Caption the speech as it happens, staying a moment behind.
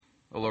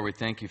Oh Lord, we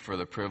thank you for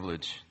the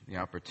privilege, the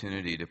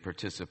opportunity to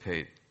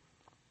participate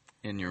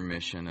in your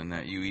mission, and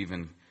that you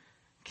even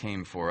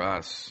came for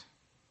us,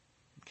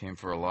 came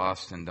for a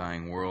lost and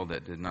dying world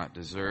that did not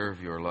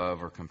deserve your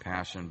love or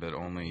compassion, but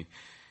only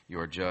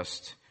your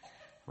just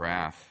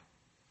wrath.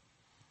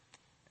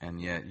 And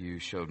yet you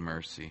showed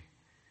mercy.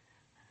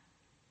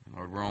 And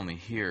Lord, we're only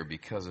here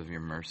because of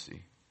your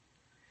mercy.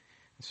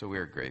 And so we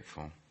are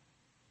grateful.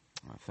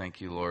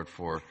 Thank you, Lord,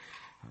 for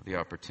the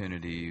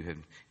opportunity you had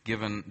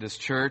given this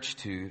church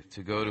to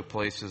go to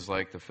places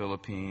like the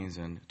Philippines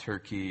and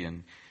Turkey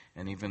and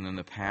even in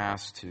the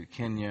past to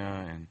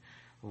Kenya and,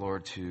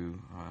 Lord, to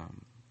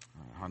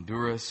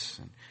Honduras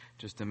and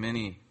just the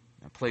many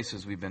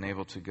places we've been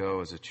able to go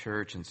as a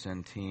church and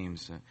send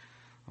teams.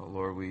 Oh,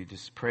 Lord, we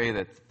just pray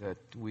that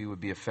we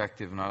would be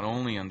effective not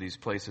only in these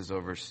places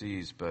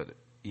overseas, but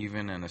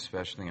even and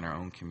especially in our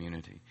own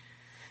community.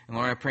 And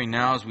Lord, I pray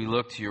now as we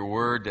look to your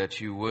word that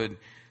you would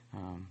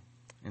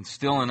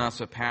instill in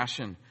us a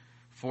passion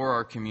for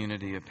our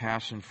community, a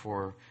passion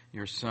for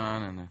your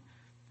Son, and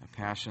a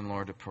passion,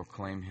 Lord, to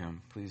proclaim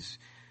him. Please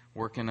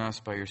work in us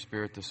by your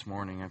Spirit this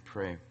morning, I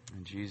pray.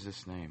 In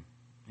Jesus' name,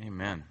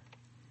 amen.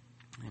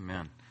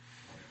 Amen.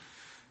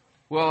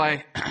 Well,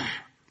 I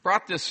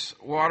brought this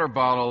water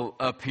bottle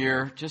up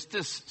here just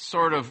as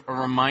sort of a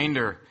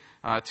reminder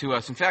to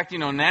us. In fact,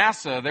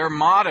 NASA, their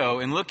motto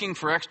in looking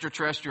for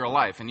extraterrestrial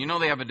life, and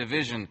they have a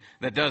division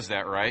that does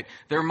that, right?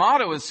 Their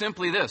motto is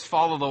simply this: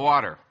 follow the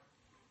water.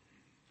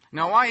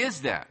 Now, why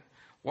is that?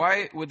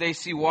 Why would they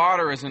see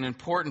water as an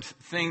important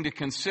thing to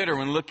consider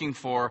when looking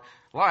for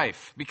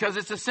life? Because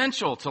it's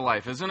essential to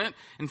life, isn't it?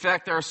 In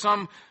fact, there are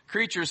some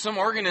creatures, some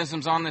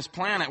organisms on this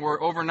planet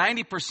where over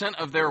 90%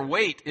 of their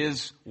weight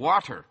is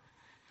water.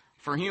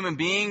 For human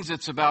beings,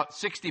 it's about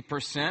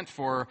 60%.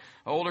 For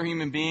older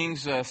human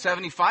beings,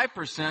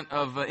 75%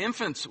 of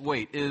infants'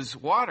 weight is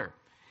water.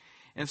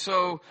 And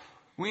so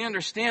we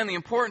understand the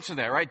importance of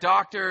that, right?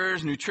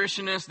 Doctors,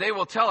 nutritionists, they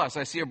will tell us.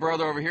 I see a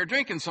brother over here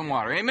drinking some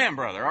water. Amen,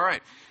 brother. All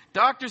right.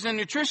 Doctors and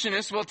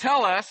nutritionists will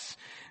tell us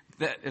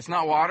that it's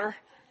not water.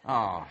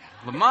 Oh,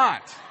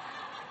 Lamont.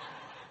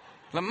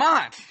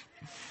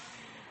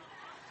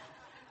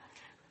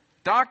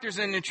 Doctors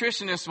and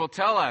nutritionists will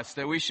tell us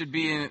that we should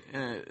be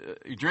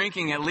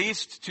drinking at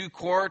least 2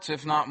 quarts,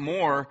 if not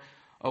more,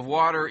 of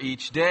water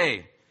each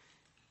day.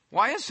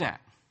 Why is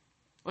that?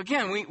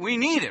 Again, we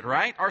need it,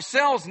 right? Our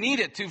cells need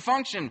it to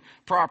function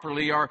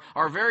properly.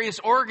 Our various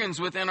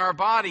organs within our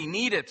body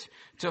need it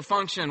to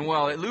function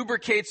well. It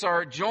lubricates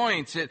our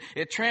joints.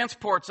 It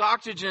transports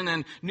oxygen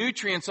and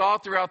nutrients all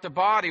throughout the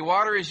body.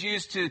 Water is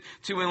used to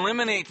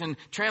eliminate and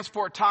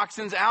transport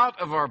toxins out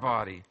of our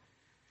body.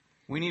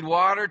 We need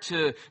water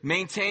to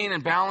maintain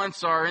and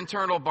balance our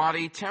internal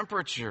body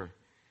temperature.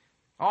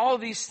 All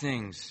of these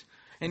things.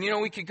 And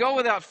we could go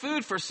without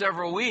food for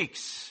several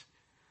weeks,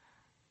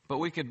 but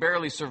we could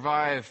barely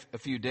survive a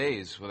few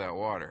days without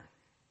water.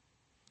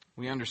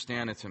 We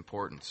understand its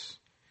importance.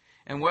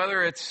 And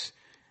whether it's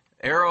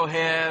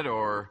Arrowhead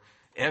or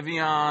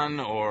Evian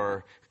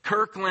or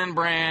Kirkland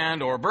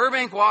brand or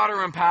Burbank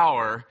Water and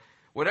Power,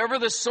 whatever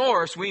the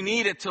source, we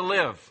need it to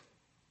live.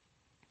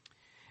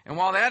 And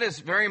while that is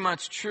very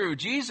much true,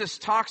 Jesus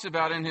talks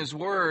about in his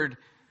word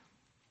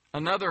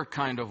another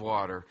kind of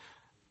water,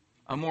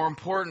 a more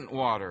important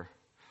water,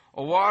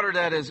 a water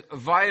that is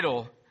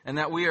vital and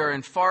that we are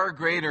in far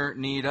greater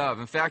need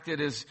of. In fact,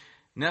 it is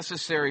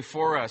necessary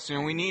for us.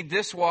 We need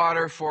this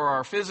water for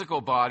our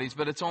physical bodies,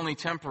 but it's only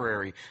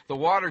temporary. The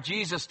water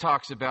Jesus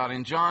talks about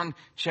in John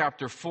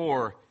chapter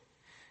 4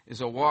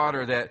 is a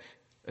water that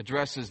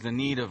addresses the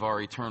need of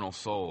our eternal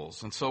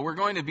souls. And so we're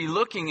going to be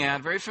looking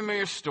at a very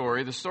familiar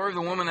story, the story of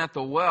the woman at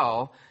the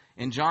well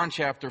in John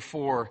chapter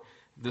 4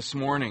 this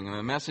morning. And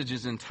the message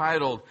is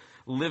entitled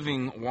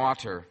Living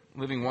Water.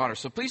 Living water.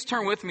 So please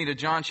turn with me to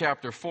John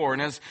chapter 4.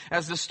 And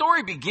as the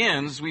story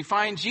begins, we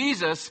find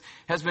Jesus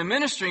has been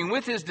ministering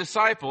with his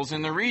disciples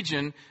in the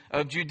region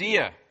of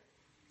Judea.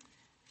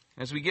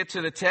 As we get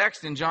to the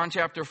text in John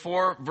chapter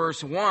 4,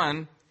 verse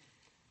 1,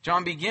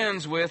 John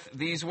begins with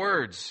these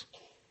words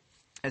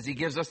as he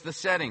gives us the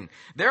setting.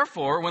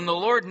 Therefore, when the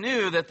Lord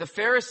knew that the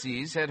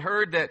Pharisees had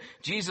heard that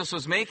Jesus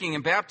was making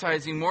and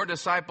baptizing more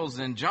disciples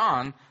than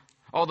John,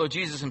 although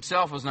Jesus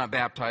himself was not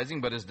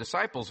baptizing, but his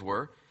disciples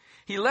were,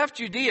 he left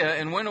Judea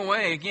and went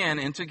away again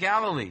into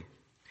Galilee.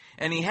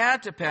 And he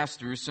had to pass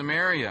through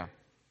Samaria.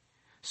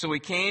 So he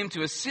came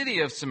to a city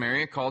of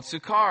Samaria called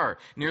Sychar,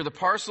 near the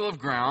parcel of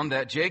ground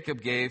that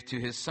Jacob gave to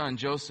his son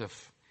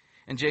Joseph.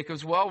 And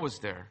Jacob's well was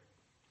there.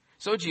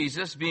 So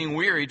Jesus, being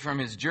wearied from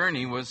his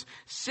journey, was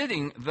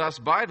sitting thus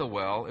by the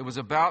well. It was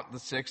about the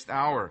 6th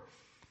hour.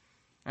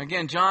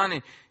 Again,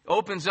 John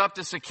opens up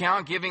this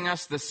account giving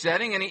us the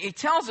setting, and he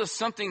tells us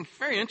something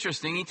very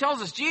interesting. He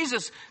tells us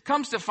Jesus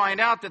comes to find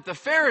out that the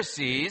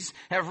Pharisees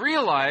have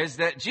realized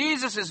that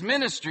Jesus'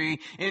 ministry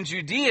in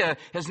Judea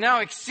has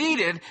now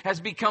has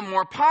become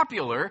more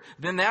popular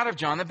than that of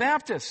John the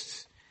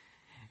Baptist.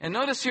 And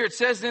notice here it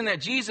says then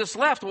that Jesus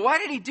left. Well, why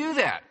did he do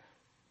that?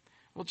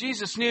 Well,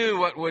 Jesus knew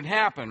what would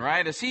happen,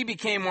 right? As he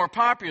became more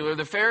popular,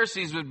 the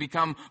Pharisees would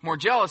become more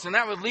jealous, and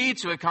that would lead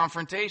to a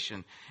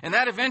confrontation. And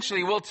that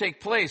eventually will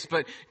take place,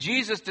 but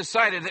Jesus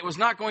decided it was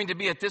not going to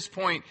be at this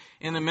point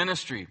in the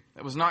ministry.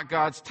 That was not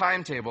God's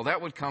timetable.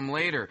 That would come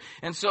later.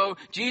 And so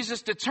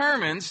Jesus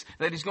determines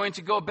that he's going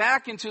to go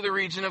back into the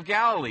region of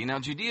Galilee. Now,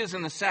 Judea is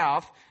in the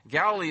south,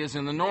 Galilee is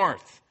in the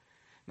north.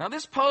 Now,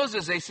 this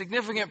poses a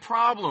significant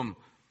problem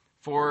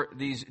for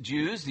these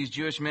Jews, these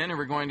Jewish men who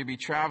were going to be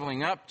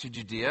traveling up to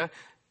Judea,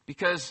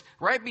 because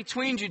right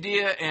between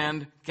Judea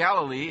and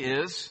Galilee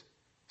is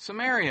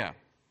Samaria.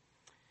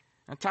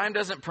 Now, time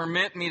doesn't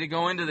permit me to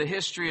go into the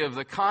history of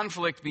the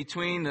conflict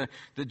between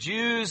the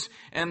Jews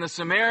and the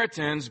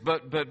Samaritans,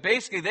 but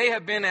basically they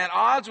have been at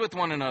odds with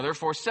one another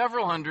for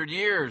several hundred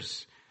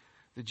years.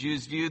 The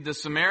Jews viewed the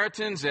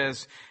Samaritans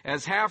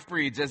as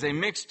half-breeds, as a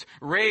mixed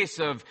race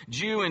of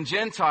Jew and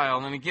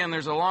Gentile, and again,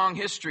 there's a long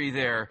history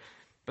there.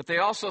 But they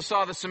also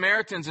saw the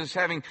Samaritans as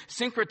having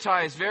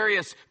syncretized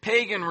various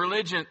pagan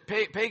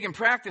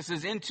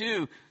practices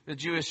into the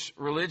Jewish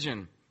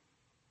religion.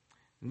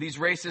 And these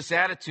racist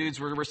attitudes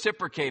were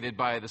reciprocated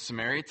by the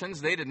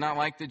Samaritans. They did not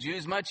like the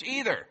Jews much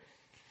either.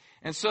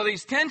 And so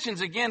these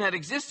tensions, again, had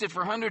existed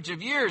for hundreds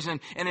of years. And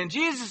in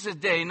Jesus'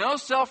 day, no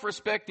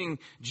self-respecting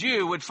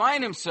Jew would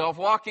find himself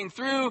walking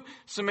through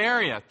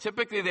Samaria.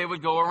 Typically, they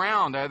would go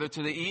around either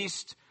to the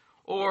east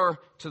or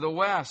to the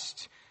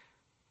west.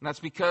 And that's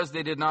because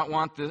they did not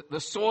want the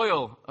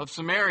soil of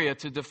Samaria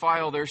to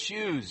defile their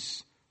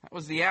shoes. That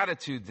was the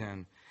attitude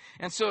then.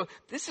 And so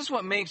this is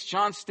what makes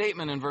John's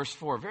statement in verse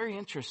 4 very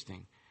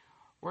interesting.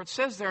 Where it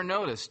says there,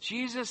 notice,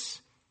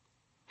 Jesus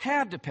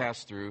had to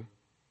pass through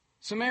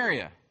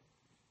Samaria.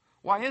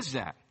 Why is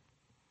that?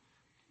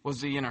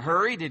 Was he in a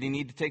hurry? Did he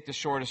need to take the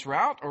shortest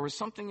route? Or was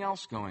something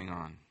else going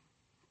on?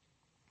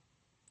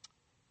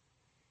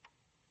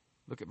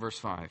 Look at verse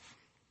 5.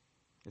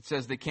 It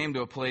says they came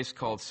to a place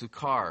called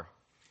Sychar.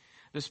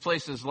 This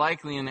place is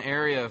likely in the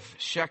area of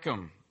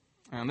Shechem.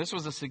 And this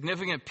was a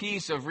significant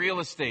piece of real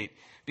estate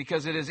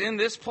because it is in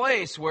this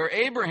place where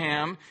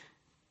Abraham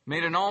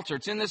made an altar.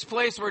 It's in this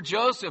place where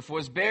Joseph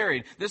was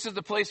buried. This is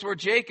the place where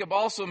Jacob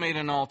also made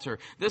an altar.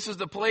 This is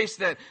the place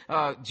that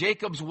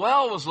Jacob's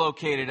well was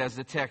located, as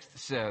the text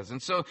says.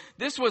 And so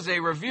this was a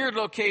revered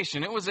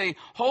location. It was a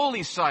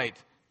holy site,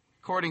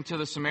 according to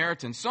the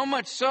Samaritans. So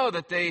much so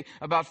that they,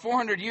 about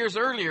 400 years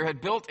earlier,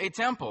 had built a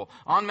temple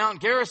on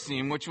Mount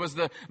Gerizim, which was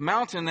the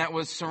mountain that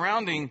was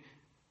surrounding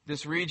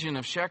this region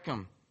of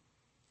Shechem.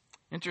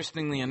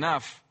 Interestingly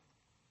enough,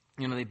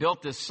 they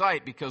built this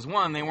site because,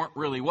 one, they weren't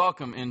really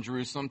welcome in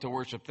Jerusalem to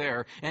worship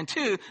there, and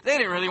two, they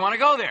didn't really want to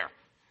go there.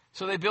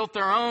 So they built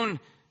their own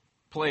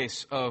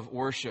place of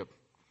worship.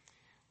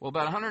 Well,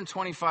 about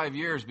 125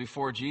 years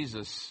before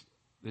Jesus,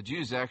 the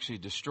Jews actually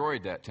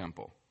destroyed that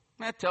temple.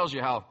 That tells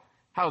you how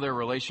their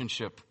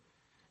relationship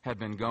had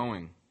been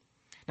going.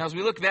 Now, as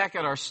we look back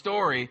at our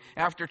story,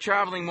 after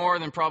traveling more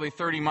than probably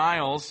 30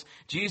 miles,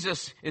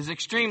 Jesus is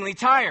extremely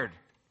tired,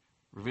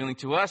 revealing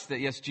to us that,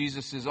 yes,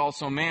 Jesus is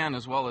also man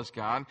as well as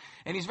God.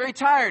 And he's very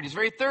tired. He's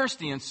very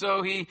thirsty. And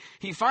so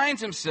they find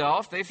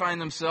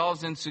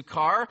themselves in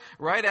Sychar,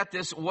 right at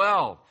this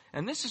well.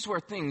 And this is where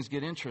things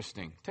get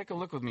interesting. Take a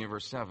look with me at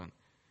verse 7.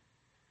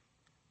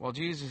 While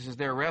Jesus is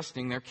there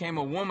resting, there came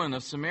a woman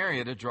of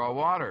Samaria to draw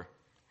water.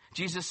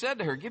 Jesus said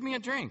to her, "Give me a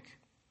drink."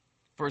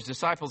 For his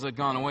disciples had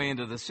gone away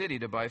into the city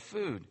to buy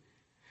food.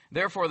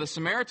 Therefore the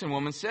Samaritan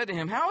woman said to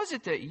him, "How is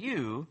it that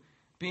you,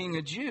 being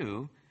a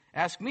Jew,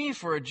 ask me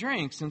for a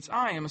drink, since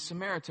I am a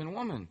Samaritan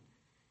woman?"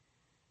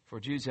 For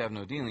Jews have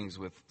no dealings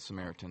with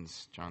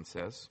Samaritans, John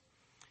says.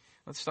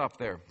 Let's stop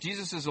there.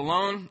 Jesus is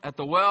alone at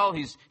the well.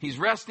 He's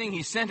resting.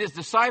 He sent his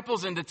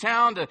disciples into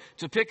town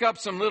to pick up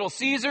some Little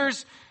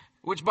Caesars,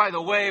 which, by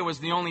the way, was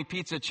the only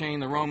pizza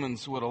chain the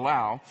Romans would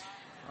allow.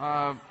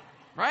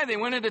 Right? They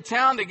went into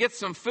town to get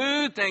some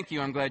food. Thank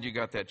you. I'm glad you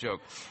got that joke.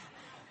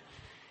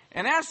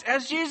 And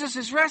as Jesus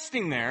is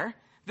resting there,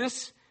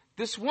 this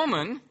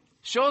woman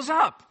shows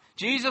up.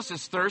 Jesus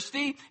is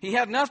thirsty. He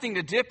had nothing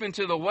to dip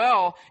into the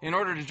well in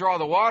order to draw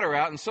the water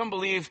out. And some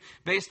believe,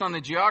 based on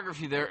the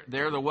geography there,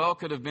 the well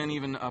could have been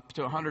even up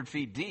to 100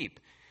 feet deep.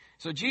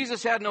 So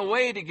Jesus had no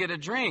way to get a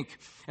drink.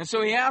 And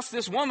so he asked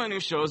this woman who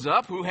shows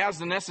up, who has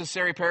the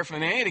necessary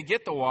paraphernalia to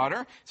get the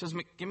water, says,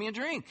 "Give me a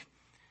drink."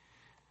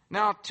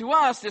 Now, to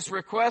us, this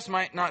request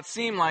might not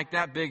seem like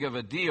that big of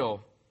a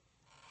deal.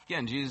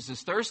 Again, Jesus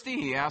is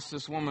thirsty. He asks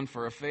this woman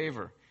for a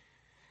favor.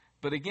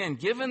 But again,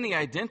 given the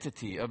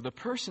identity of the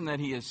person that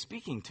he is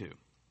speaking to,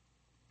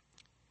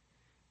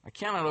 I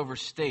cannot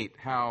overstate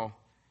how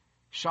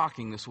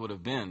shocking this would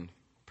have been,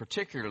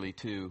 particularly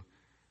to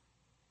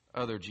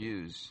other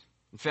Jews.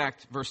 In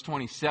fact, verse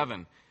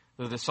 27,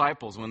 the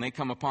disciples, when they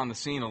come upon the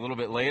scene a little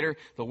bit later,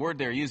 the word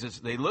there uses,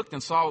 they looked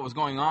and saw what was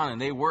going on,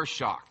 and they were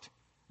shocked.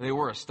 They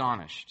were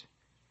astonished.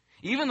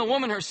 Even the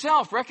woman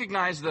herself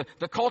recognized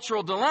the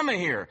cultural dilemma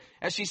here.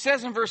 As she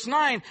says in verse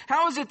 9,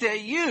 "How is it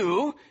that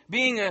you,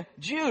 being a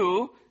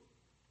Jew,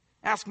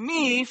 ask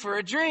me for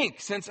a drink,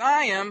 since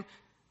I am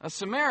a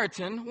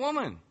Samaritan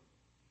woman?"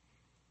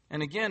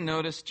 And again,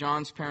 notice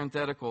John's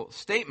parenthetical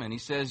statement. He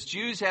says,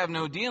 Jews have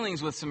no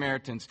dealings with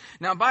Samaritans.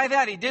 Now, by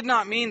that, he did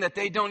not mean that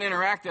they don't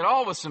interact at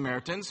all with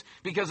Samaritans,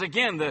 because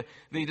again,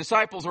 the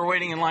disciples were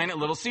waiting in line at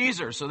Little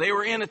Caesar, so they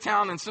were in a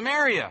town in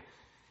Samaria.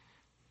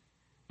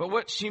 But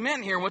what she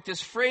meant here, what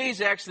this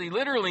phrase actually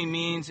literally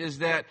means, is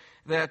that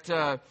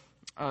there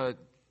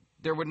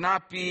would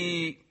not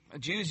be,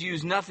 Jews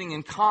use nothing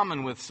in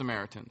common with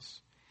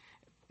Samaritans.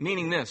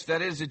 Meaning this,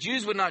 that is, the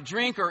Jews would not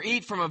drink or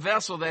eat from a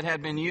vessel that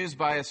had been used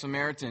by a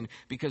Samaritan,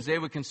 because they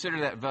would consider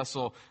that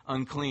vessel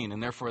unclean,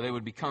 and therefore they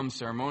would become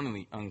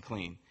ceremonially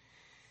unclean.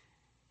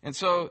 And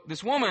so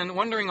this woman,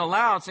 wondering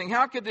aloud, saying,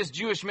 how could this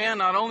Jewish man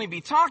not only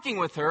be talking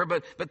with her,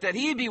 but that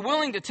he'd be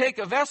willing to take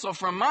a vessel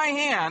from my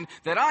hand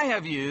that I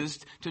have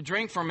used to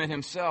drink from it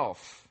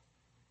himself?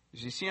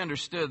 You see, he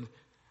understood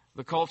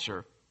the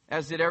culture,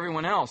 as did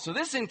everyone else. So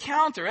this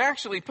encounter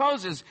actually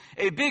poses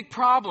a big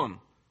problem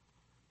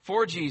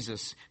for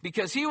Jesus,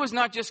 because he was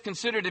not just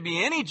considered to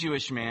be any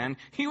Jewish man,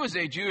 he was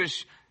a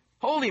Jewish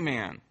holy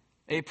man,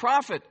 a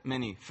prophet,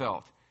 many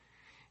felt.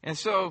 And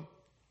so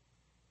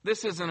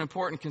this is an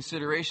important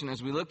consideration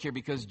as we look here,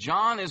 because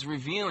John is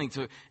revealing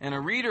to, and a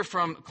reader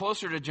from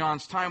closer to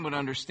John's time would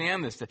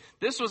understand this, that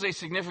this was a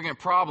significant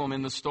problem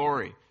in the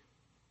story.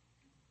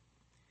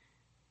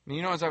 And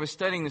you know, as I was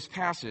studying this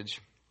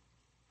passage,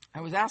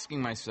 I was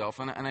asking myself,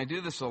 and I do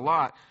this a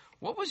lot,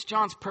 what was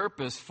John's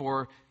purpose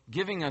for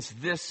giving us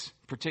this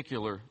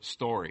particular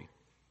story?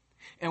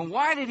 And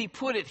why did he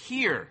put it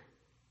here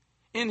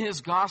in his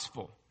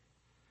gospel?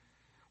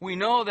 We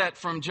know that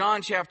from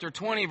John chapter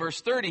 20, verse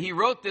 30, he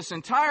wrote this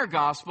entire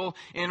gospel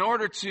in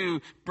order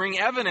to bring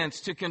evidence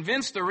to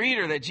convince the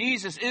reader that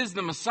Jesus is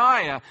the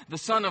Messiah, the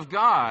Son of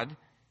God.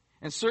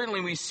 And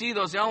certainly we see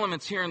those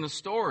elements here in the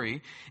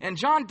story. And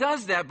John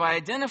does that by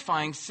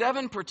identifying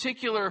 7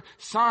 particular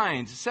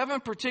signs, 7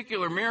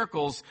 particular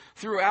miracles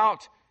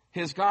throughout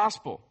his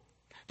gospel.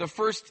 The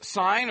first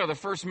sign or the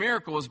first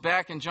miracle is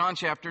back in John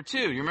chapter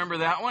 2. You remember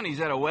that one? He's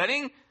at a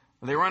wedding.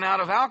 They run out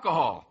of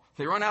alcohol.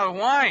 They run out of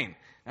wine.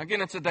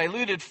 Again, it's a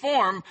diluted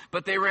form,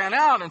 but they ran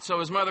out. And so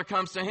his mother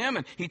comes to him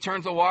and he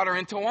turns the water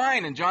into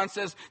wine. And John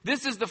says,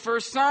 this is the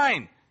first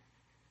sign.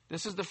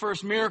 This is the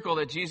first miracle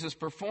that Jesus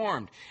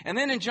performed. And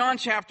then in John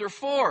chapter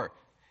 4,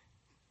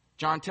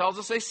 John tells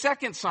us a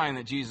second sign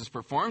that Jesus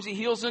performs. He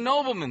heals a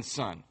nobleman's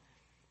son.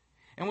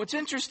 And what's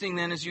interesting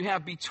then is you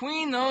have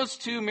between those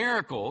 2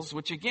 miracles,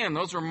 which again,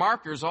 those are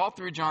markers all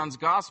through John's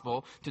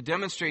gospel to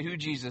demonstrate who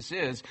Jesus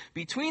is.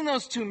 Between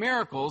those 2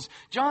 miracles,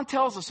 John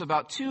tells us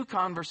about 2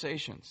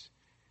 conversations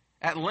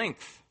at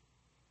length.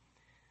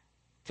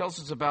 Tells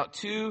us about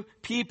 2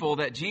 people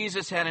that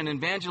Jesus had an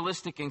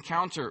evangelistic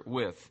encounter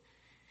with.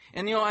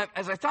 And, you know,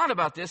 as I thought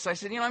about this, I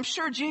said, you know, I'm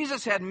sure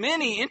Jesus had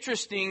many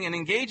interesting and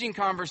engaging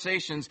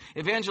conversations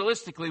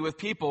evangelistically with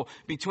people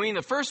between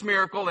the first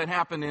miracle that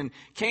happened in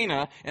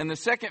Cana and the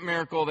second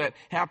miracle that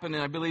happened,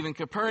 I believe, in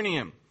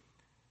Capernaum.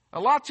 A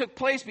lot took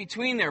place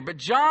between there, but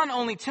John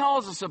only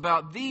tells us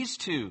about these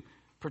 2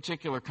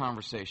 particular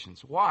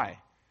conversations. Why?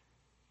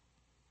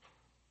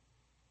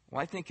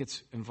 Well, I think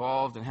it's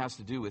involved and has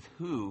to do with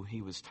who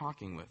he was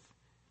talking with.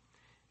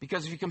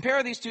 Because if you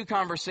compare these 2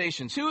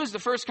 conversations, who is the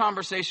first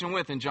conversation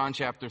with in John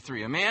chapter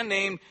 3? A man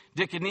named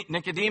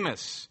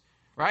Nicodemus,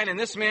 right? And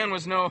this man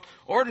was no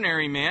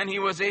ordinary man. He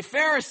was a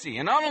Pharisee.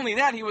 And not only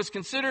that, he was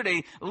considered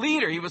a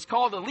leader. He was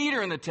called a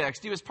leader in the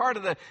text. He was part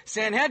of the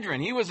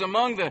Sanhedrin. He was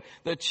among the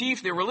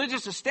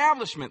religious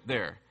establishment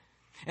there.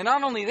 And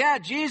not only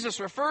that, Jesus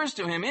refers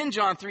to him in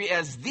John 3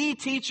 as the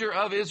teacher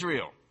of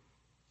Israel.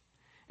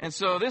 And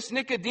so this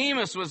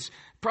Nicodemus was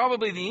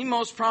probably the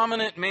most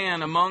prominent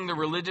man among the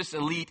religious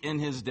elite in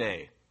his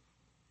day.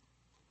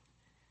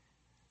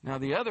 Now,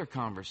 the other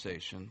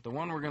conversation, the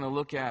one we're going to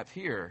look at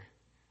here,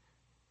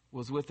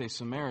 was with a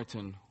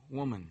Samaritan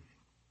woman.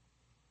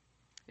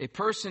 A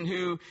person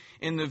who,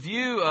 in the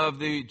view of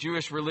the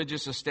Jewish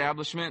religious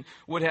establishment,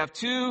 would have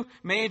 2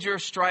 major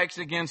strikes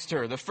against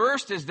her. The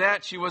first is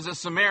that she was a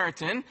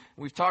Samaritan.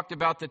 We've talked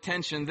about the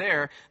tension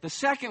there. The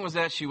second was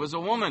that she was a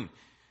woman.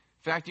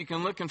 In fact, you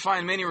can look and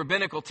find many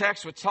rabbinical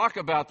texts which talk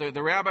about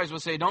the rabbis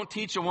will say, don't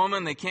teach a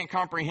woman, they can't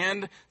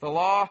comprehend the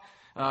law.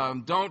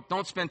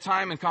 Don't spend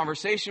time in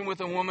conversation with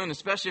a woman,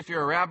 especially if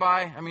you're a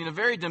rabbi. I mean, a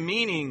very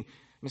demeaning,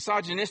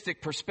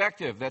 misogynistic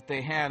perspective that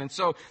they had. And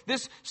so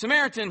this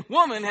Samaritan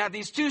woman had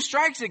these 2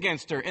 strikes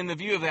against her in the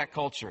view of that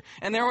culture.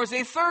 And there was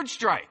a third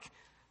strike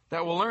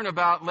that we'll learn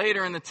about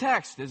later in the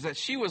text, is that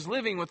she was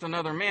living with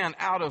another man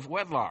out of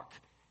wedlock.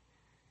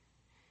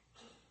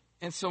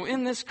 And so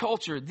in this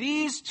culture,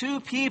 these 2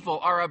 people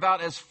are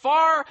about as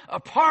far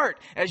apart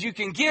as you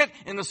can get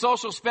in the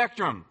social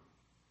spectrum.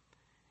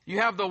 You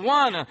have the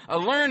one, a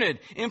learned,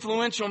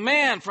 influential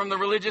man from the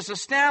religious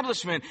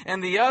establishment,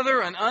 and the other,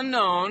 an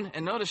unknown,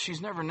 and notice she's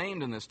never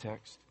named in this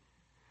text,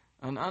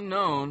 an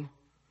unknown,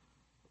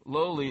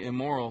 lowly,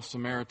 immoral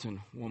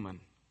Samaritan woman.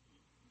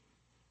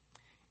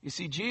 You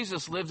see,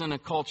 Jesus lived in a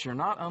culture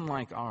not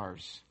unlike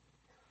ours,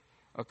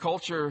 a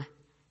culture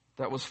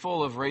that was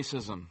full of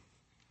racism,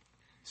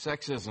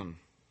 sexism,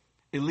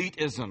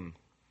 elitism,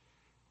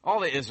 all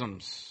the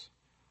isms,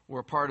 were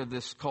a part of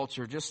this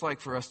culture, just like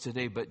for us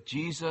today, but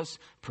Jesus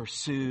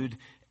pursued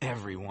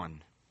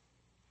everyone.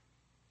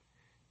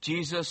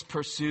 Jesus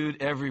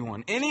pursued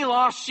everyone. Any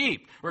lost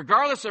sheep,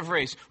 regardless of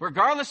race,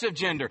 regardless of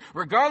gender,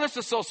 regardless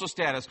of social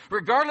status,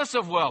 regardless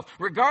of wealth,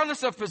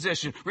 regardless of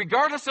position,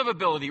 regardless of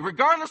ability,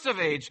 regardless of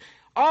age,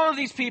 all of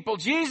these people,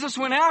 Jesus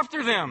went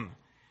after them.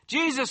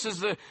 Jesus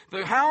is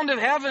the hound of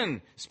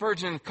heaven,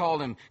 Spurgeon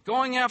called him,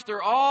 going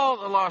after all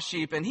the lost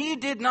sheep. And he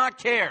did not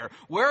care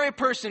where a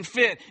person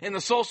fit in the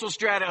social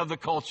strata of the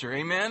culture.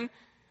 Amen?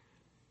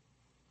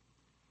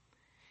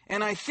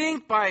 And I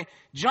think by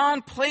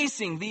John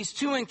placing these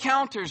two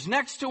encounters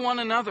next to one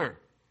another,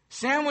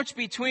 sandwiched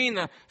between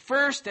the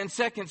first and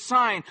second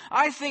sign,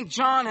 I think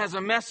John has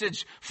a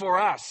message for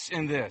us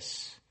in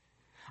this.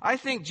 I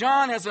think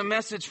John has a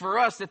message for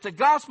us that the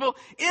gospel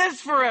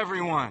is for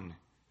everyone.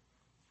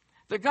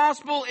 The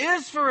gospel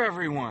is for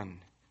everyone.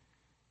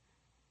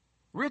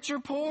 Rich or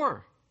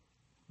poor,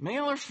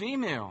 male or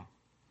female,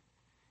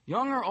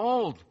 young or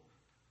old,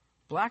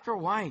 black or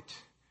white,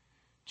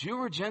 Jew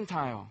or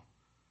Gentile,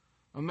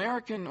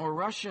 American or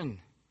Russian,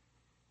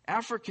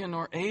 African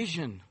or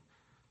Asian,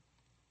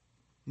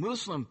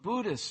 Muslim,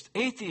 Buddhist,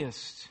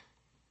 atheist,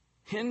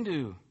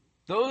 Hindu,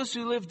 those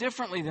who live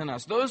differently than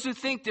us, those who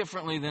think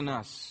differently than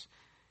us,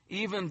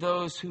 even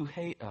those who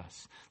hate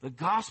us. The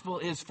gospel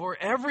is for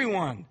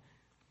everyone.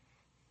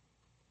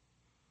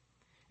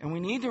 And we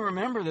need to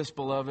remember this,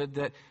 beloved,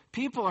 that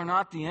people are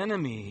not the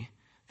enemy.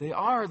 They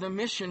are the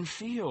mission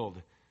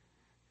field.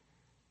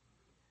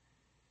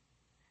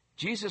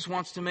 Jesus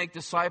wants to make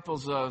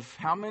disciples of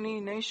how many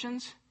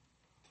nations?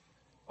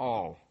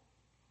 All.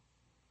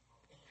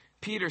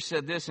 Peter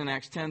said this in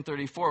Acts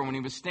 10:34 when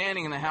he was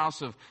standing in the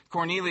house of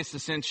Cornelius the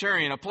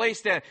centurion, a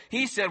place that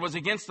he said was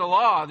against the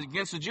law,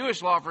 against the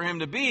Jewish law for him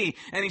to be.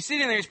 And he's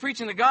sitting there, he's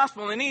preaching the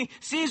gospel, and he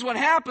sees what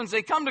happens.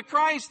 They come to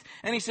Christ,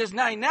 and he says,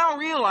 now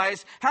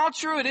realize how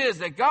true it is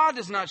that God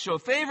does not show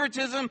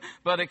favoritism,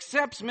 but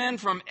accepts men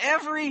from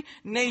every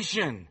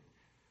nation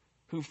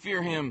who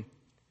fear him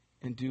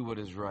and do what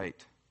is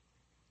right.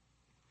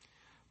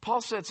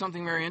 Paul said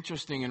something very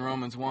interesting in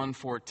Romans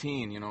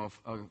 1:14,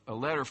 a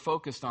letter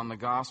focused on the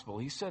gospel.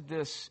 He said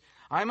this,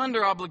 I'm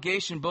under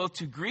obligation both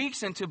to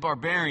Greeks and to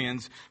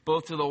barbarians,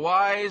 both to the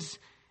wise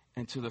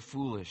and to the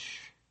foolish.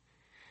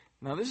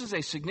 Now, this is a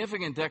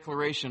significant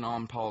declaration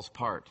on Paul's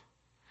part.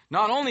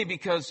 Not only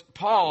because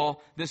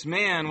Paul, this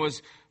man,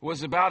 was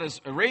about as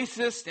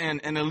racist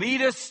and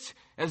elitist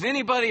as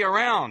anybody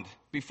around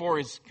before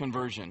his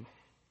conversion.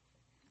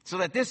 So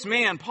that this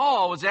man,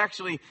 Paul, was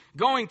actually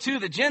going to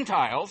the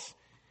Gentiles.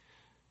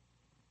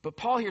 But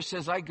Paul here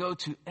says, I go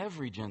to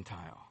every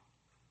Gentile.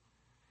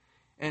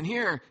 And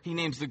here he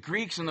names the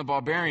Greeks and the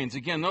barbarians.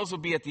 Again, those will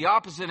be at the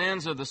opposite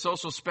ends of the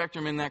social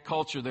spectrum in that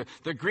culture.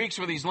 The Greeks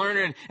were these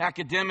learned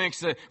academics,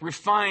 the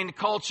refined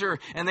culture,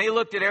 and they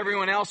looked at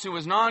everyone else who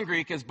was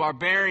non-Greek as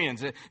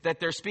barbarians,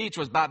 that their speech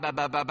was ba ba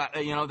ba ba ba,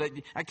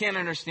 that I can't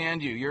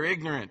understand you, you're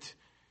ignorant,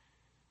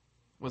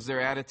 was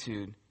their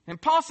attitude. And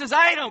Paul says,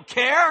 I don't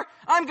care.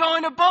 I'm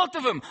going to both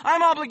of them.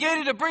 I'm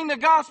obligated to bring the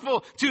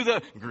gospel to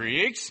the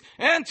Greeks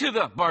and to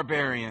the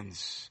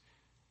barbarians,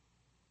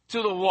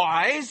 to the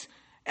wise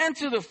and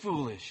to the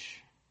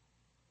foolish.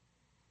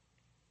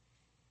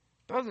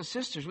 Brothers and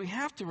sisters, we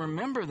have to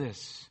remember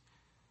this.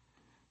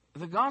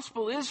 The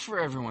gospel is for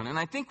everyone. And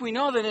I think we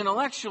know that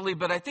intellectually,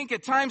 but I think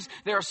at times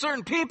there are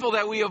certain people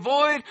that we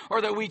avoid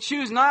or that we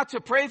choose not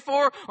to pray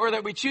for or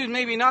that we choose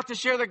maybe not to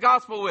share the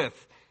gospel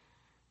with.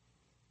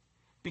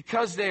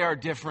 Because they are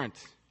different.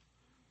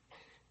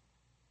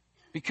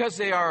 Because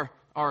they are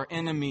our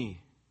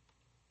enemy.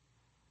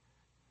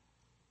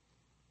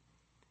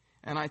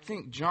 And I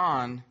think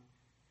John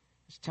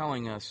is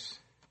telling us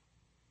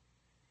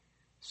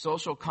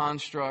social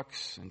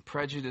constructs and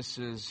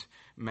prejudices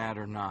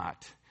matter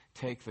not.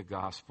 Take the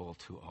gospel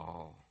to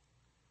all.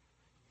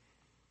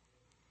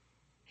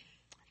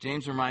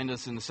 James reminds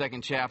us in the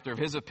second chapter of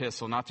his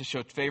epistle not to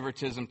show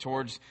favoritism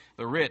towards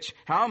the rich.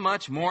 How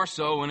much more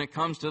so when it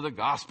comes to the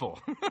gospel?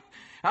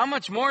 How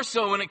much more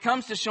so when it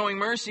comes to showing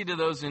mercy to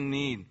those in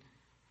need?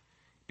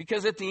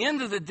 Because at the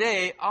end of the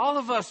day, all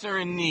of us are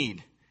in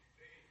need.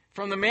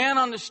 From the man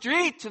on the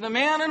street to the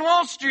man in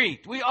Wall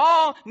Street. We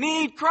all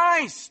need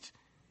Christ.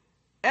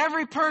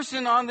 Every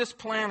person on this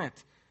planet.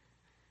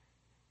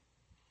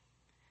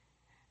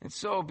 And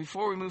so,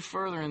 before we move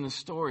further in the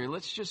story,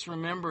 let's just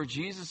remember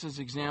Jesus'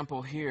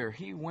 example here.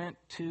 He went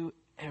to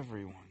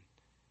everyone.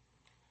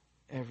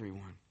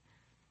 Everyone.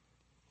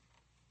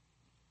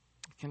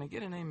 Can I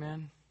get an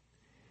amen?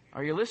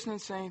 Are you listening,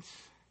 saints?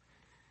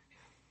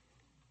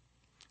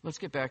 Let's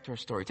get back to our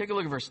story. Take a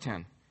look at verse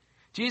 10.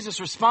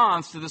 Jesus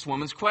responds to this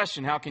woman's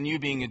question. How can you,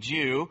 being a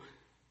Jew,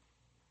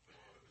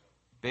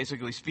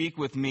 basically speak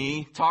with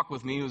me, talk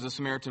with me, who's a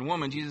Samaritan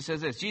woman? Jesus says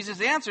this. Jesus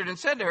answered and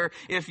said to her,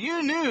 if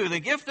you knew the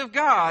gift of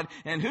God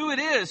and who it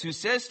is who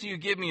says to you,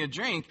 give me a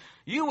drink,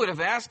 you would have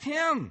asked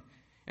him,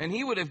 and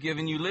he would have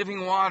given you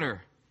living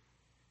water.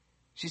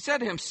 She said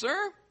to him, sir,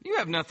 you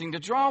have nothing to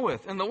draw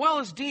with, and the well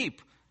is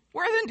deep.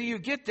 Where then do you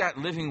get that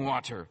living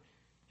water?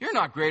 You're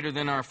not greater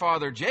than our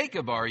father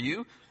Jacob, are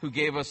you, who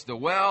gave us the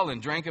well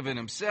and drank of it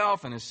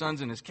himself and his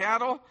sons and his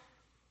cattle?"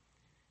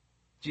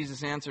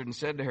 Jesus answered and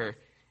said to her,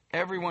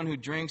 "Everyone who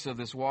drinks of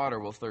this water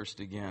will thirst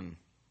again.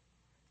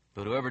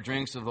 But whoever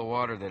drinks of the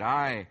water that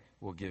I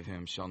will give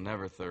him shall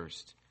never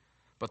thirst.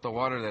 But the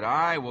water that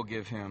I will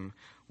give him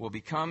will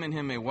become in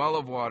him a well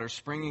of water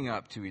springing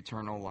up to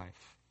eternal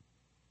life."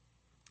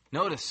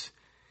 Notice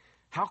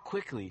how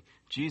quickly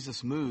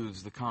Jesus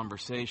moves the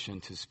conversation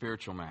to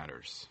spiritual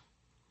matters.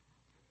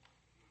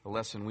 A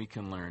lesson we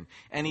can learn.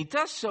 And he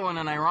does so in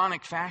an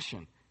ironic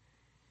fashion.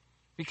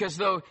 Because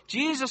though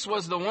Jesus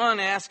was the one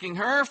asking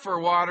her for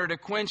water to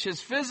quench his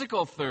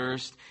physical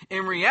thirst,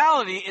 in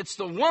reality, it's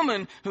the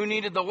woman who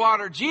needed the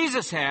water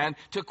Jesus had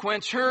to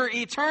quench her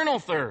eternal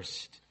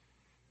thirst.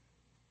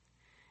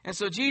 And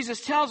so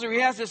Jesus tells her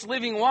he has this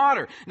living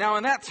water. Now,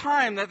 in that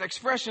time, that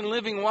expression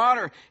living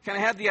water kind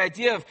of had the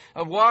idea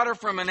of water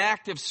from an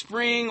active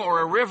spring or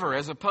a river,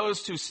 as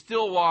opposed to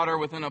still water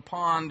within a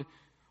pond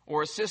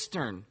or a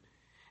cistern.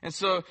 And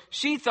so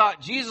she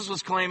thought Jesus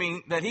was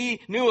claiming that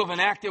he knew of an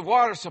active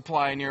water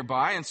supply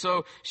nearby. And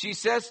so she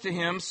says to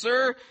him,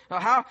 "Sir,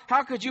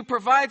 how could you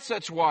provide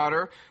such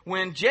water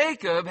when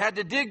Jacob had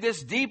to dig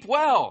this deep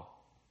well?"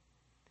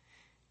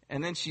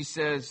 And then she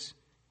says,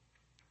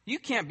 "You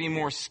can't be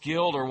more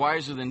skilled or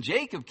wiser than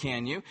Jacob,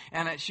 can you?"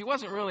 And she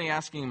wasn't really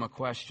asking him a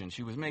question.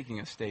 She was making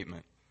a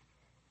statement,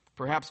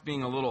 perhaps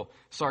being a little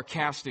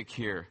sarcastic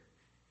here.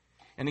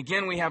 And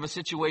again, we have a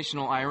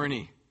situational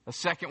irony. A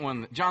second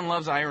one. John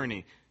loves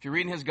irony. If you're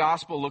reading his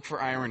gospel, look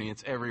for irony.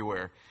 It's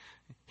everywhere.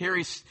 Here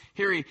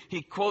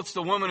he quotes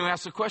the woman who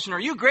asked the question, "Are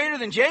you greater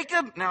than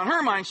Jacob?" Now, in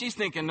her mind, she's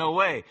thinking, no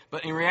way.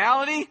 But in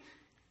reality,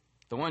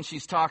 the one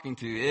she's talking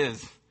to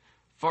is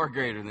far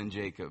greater than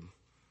Jacob.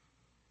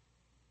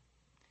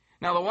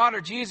 Now, the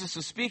water Jesus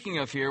is speaking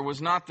of here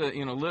was not the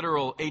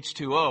literal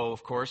H2O,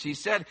 of course. He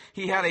said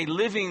he had a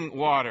living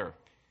water.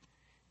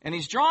 And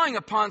he's drawing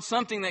upon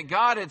something that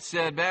God had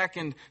said back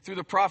through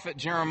the prophet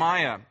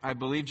Jeremiah, I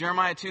believe.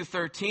 Jeremiah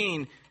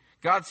 2:13,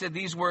 God said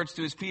these words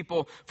to his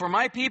people, "For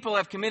my people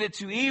have committed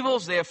two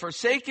evils. They have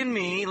forsaken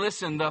me,"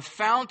 listen, "the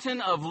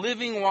fountain of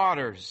living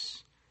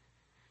waters,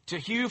 to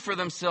hew for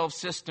themselves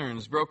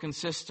cisterns, broken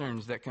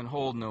cisterns that can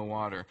hold no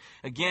water."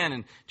 Again,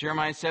 in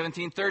Jeremiah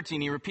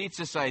 17:13, he repeats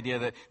this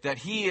idea that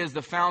he is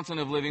the fountain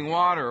of living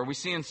water. Or we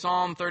see in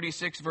Psalm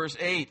 36, verse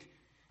 8,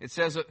 it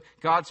says that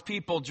God's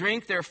people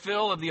drink their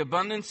fill of the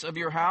abundance of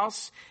your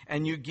house,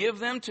 and you give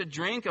them to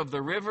drink of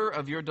the river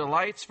of your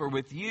delights, for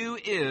with you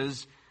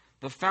is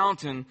the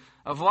fountain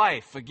of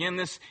life. Again,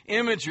 this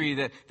imagery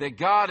that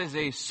God is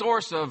a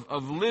source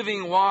of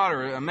living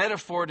water, a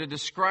metaphor to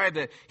describe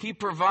that he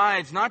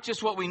provides not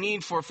just what we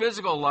need for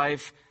physical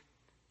life,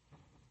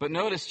 but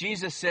notice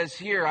Jesus says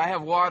here, "I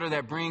have water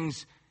that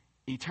brings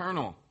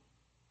eternal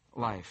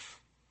life."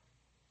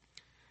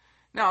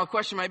 Now, a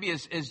question might be,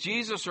 is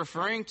Jesus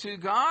referring to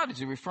God? Is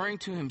he referring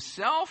to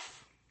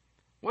himself?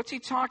 What's he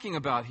talking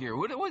about here?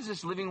 What is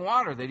this living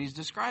water that he's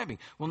describing?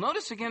 Well,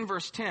 notice again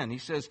verse 10. He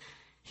says,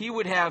 he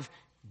would have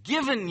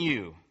given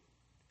you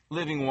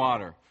living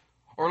water.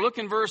 Or look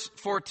in verse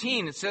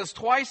 14. It says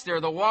twice there,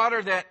 the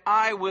water that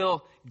I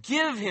will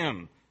give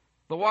him.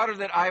 The water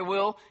that I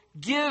will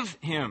give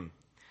him.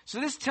 So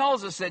this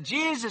tells us that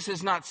Jesus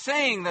is not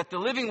saying that the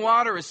living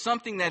water is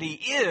something that he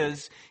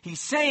is.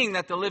 He's saying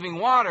that the living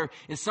water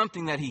is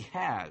something that he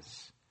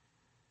has.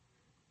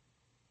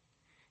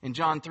 In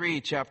John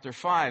 3, chapter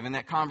 5, in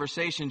that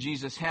conversation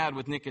Jesus had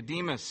with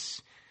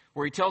Nicodemus,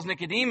 where he tells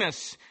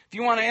Nicodemus, if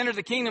you want to enter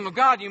the kingdom of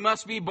God, you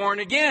must be born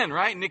again,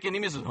 right? And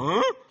Nicodemus says,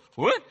 huh?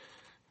 What?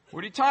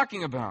 What are you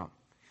talking about?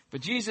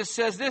 But Jesus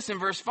says this in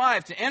verse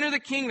 5, to enter the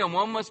kingdom,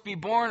 one must be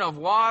born of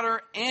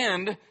water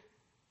and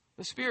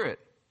the Spirit.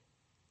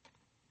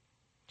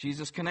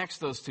 Jesus connects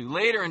those two.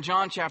 Later in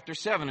John chapter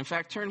 7, in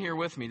fact, turn here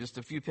with me just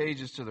a few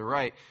pages to the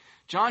right.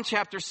 John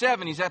chapter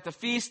 7, he's at the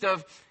Feast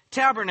of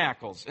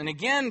Tabernacles. And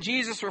again,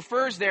 Jesus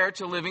refers there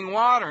to living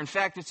water. In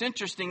fact, it's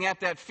interesting,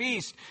 at that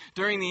feast,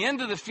 during the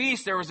end of the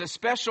feast, there was a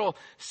special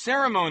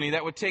ceremony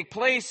that would take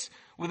place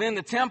within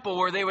the temple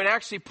where they would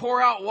actually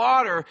pour out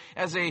water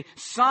as a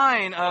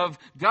sign of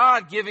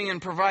God giving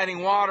and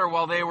providing water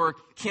while they were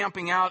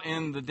camping out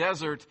in the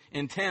desert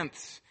in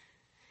tents.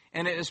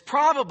 And it is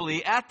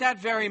probably at that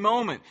very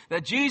moment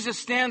that Jesus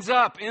stands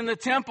up in the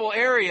temple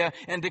area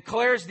and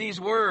declares these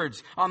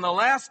words. On the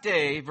last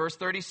day, verse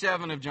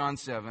 37 of John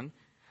 7,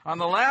 on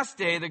the last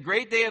day, the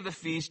great day of the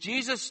feast,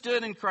 Jesus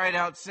stood and cried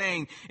out,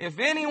 saying, if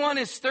anyone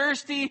is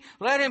thirsty,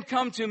 let him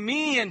come to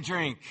me and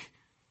drink.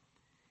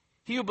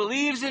 He who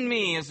believes in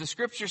me, as the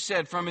scripture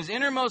said, from his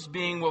innermost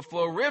being will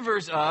flow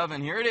rivers of,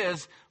 and here it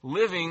is,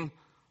 living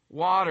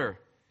water.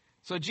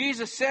 So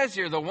Jesus says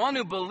here, the one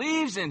who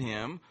believes in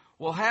him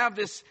will have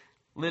this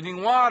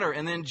living water.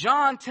 And then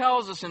John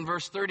tells us in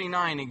verse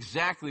 39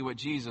 exactly what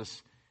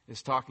Jesus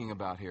is talking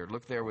about here.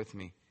 Look there with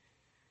me.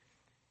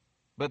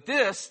 But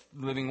this,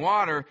 living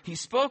water, he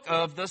spoke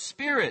of the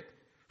Spirit,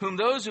 whom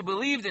those who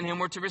believed in him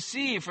were to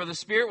receive, for the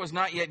Spirit was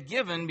not yet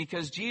given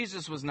because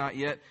Jesus was not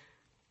yet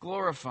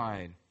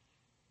glorified.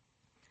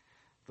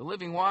 The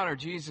living water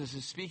Jesus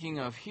is speaking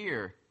of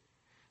here,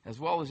 as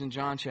well as in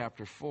John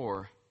chapter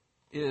 4,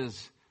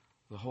 is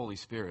the Holy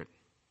Spirit.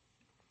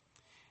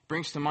 It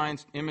brings to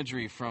mind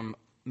imagery from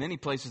many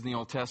places in the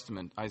Old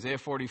Testament. Isaiah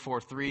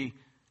 44:3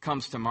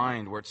 comes to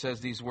mind, where it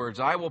says these words,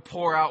 I will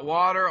pour out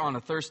water on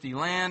a thirsty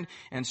land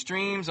and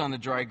streams on the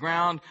dry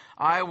ground.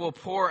 I will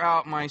pour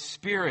out my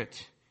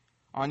Spirit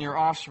on your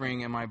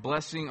offspring and my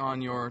blessing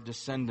on your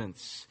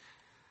descendants.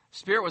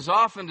 Spirit was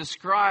often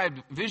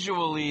described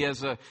visually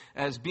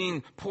as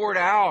being poured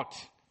out,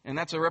 and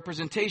that's a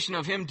representation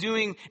of Him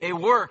doing a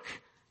work.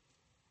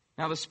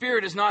 Now, the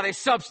Spirit is not a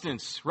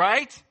substance,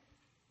 right?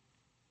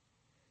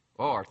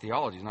 Oh, our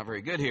theology is not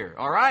very good here.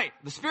 All right.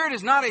 The Spirit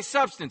is not a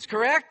substance,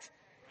 correct?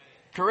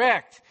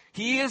 Correct.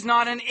 He is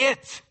not an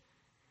it.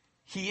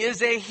 He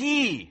is a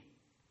He.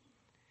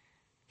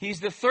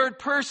 He's the third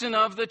person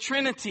of the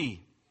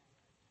Trinity.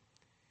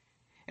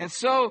 And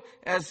so,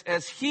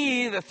 as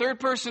He, the third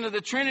person of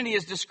the Trinity,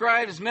 is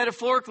described as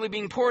metaphorically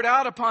being poured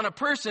out upon a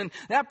person,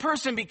 that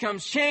person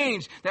becomes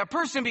changed. That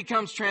person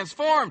becomes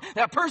transformed.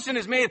 That person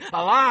is made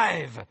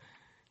alive.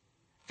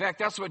 In fact,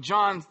 that's what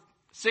John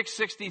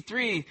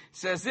 6:63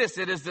 says this.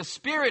 It is the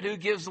Spirit who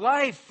gives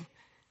life.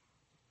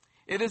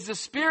 It is the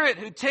Spirit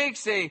who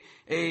takes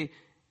a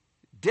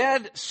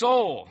dead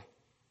soul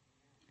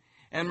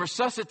and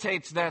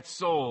resuscitates that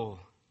soul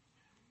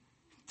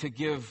to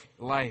give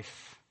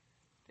life.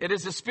 It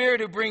is the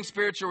Spirit who brings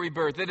spiritual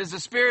rebirth. It is the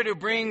Spirit who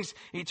brings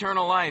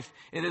eternal life.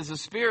 It is the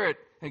Spirit,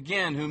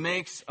 again, who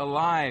makes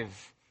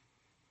alive.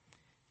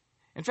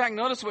 In fact,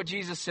 notice what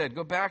Jesus said.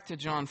 Go back to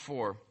John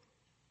 4.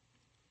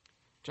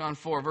 John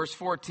 4, verse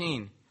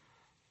 14.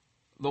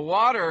 The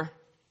water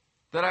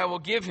that I will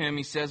give him,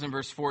 he says in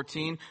verse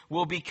 14,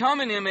 will become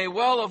in him a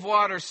well of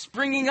water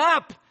springing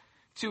up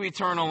to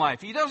eternal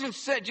life. He doesn't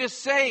just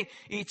say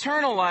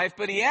eternal life,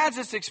 but he adds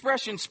this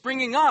expression,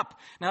 springing up.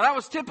 Now, that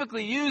was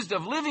typically used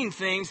of living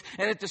things,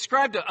 and it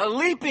described a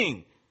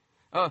leaping,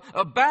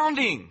 a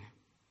bounding.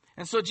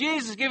 And so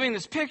Jesus is giving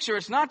this picture.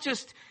 It's not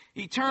just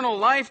eternal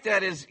life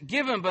that is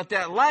given, but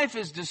that life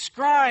is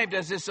described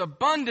as this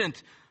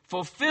abundant,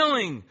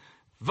 fulfilling,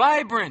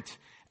 vibrant,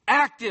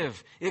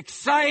 active,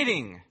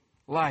 exciting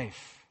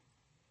life.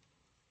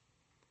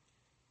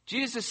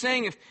 Jesus is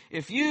saying,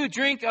 if you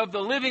drink of the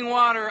living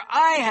water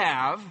I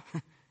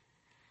have,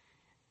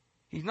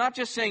 He's not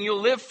just saying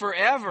you'll live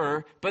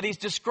forever, but He's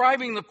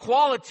describing the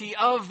quality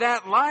of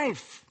that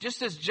life.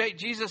 Just as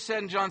Jesus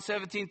said in John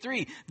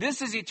 17:3,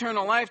 this is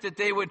eternal life, that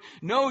they would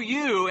know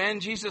you and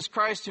Jesus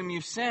Christ whom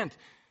you've sent.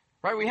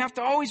 Right? We have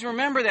to always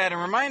remember that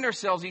and remind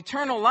ourselves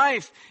eternal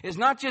life is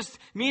not just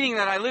meaning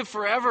that I live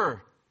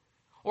forever,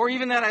 or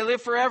even that I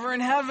live forever in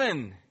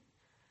heaven.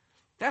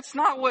 That's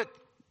not what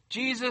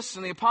Jesus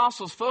and the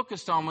apostles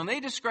focused on. When they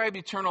describe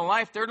eternal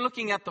life, they're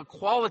looking at the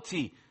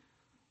quality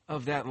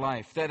of that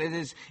life. That it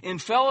is in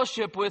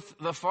fellowship with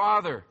the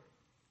Father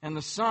and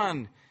the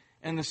Son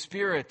and the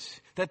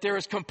Spirit. That there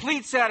is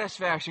complete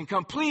satisfaction,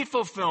 complete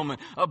fulfillment,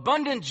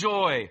 abundant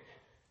joy,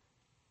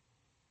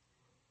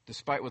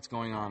 despite what's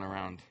going on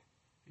around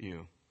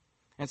you.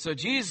 And so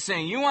Jesus is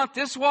saying, you want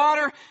this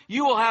water?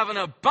 You will have an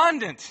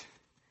abundant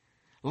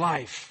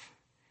life.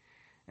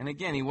 And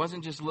again, He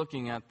wasn't just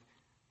looking at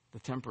the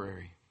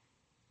temporary,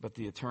 but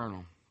the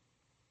eternal.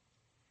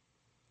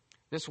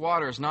 This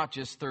water is not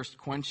just thirst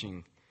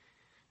quenching,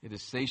 it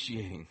is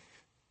satiating,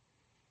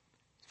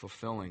 it's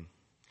fulfilling.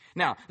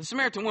 Now, the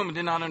Samaritan woman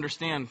did not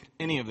understand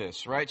any of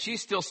this, right?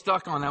 She's still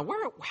stuck on that.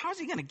 How is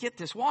he going to get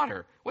this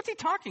water? What's he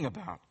talking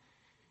about?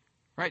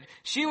 Right?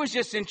 She was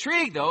just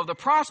intrigued, though, of the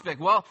prospect.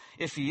 Well,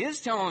 if he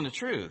is telling the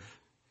truth,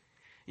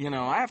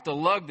 I have to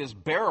lug this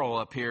barrel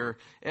up here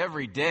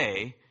every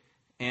day,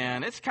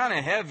 and it's kind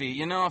of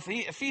heavy.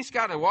 If he's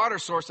got a water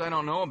source I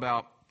don't know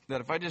about, that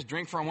if I just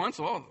drink from once,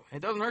 well, it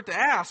doesn't hurt to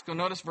ask. Well,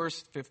 notice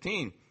verse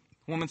 15.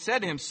 The woman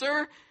said to him,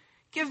 Sir,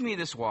 give me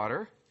this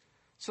water,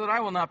 so that I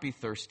will not be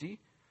thirsty,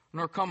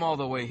 nor come all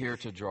the way here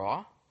to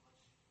draw.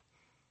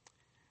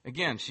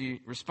 Again,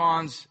 she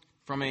responds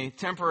from a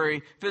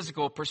temporary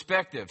physical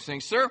perspective,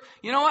 saying, Sir,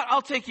 you know what?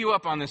 I'll take you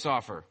up on this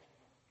offer.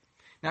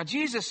 Now,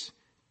 Jesus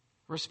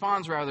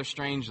responds rather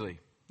strangely.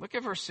 Look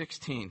at verse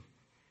 16.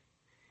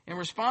 In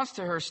response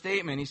to her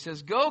statement, He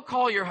says, Go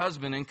call your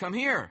husband and come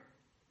here.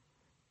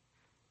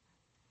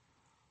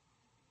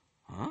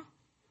 Huh?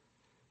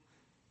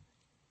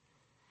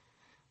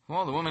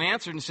 Well, the woman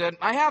answered and said,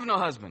 I have no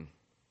husband.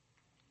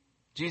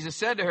 Jesus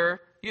said to her,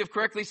 You have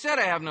correctly said,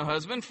 I have no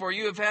husband, for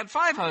you have had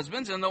 5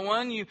 husbands, and the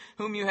one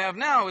whom you have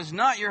now is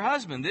not your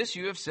husband. This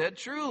you have said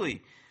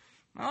truly.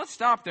 Now let's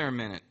stop there a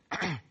minute.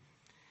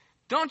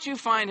 Don't you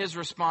find his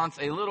response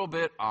a little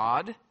bit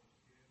odd?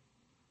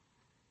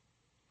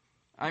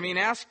 I mean,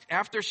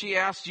 after she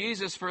asked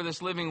Jesus for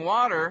this living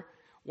water,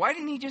 why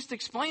didn't He just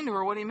explain to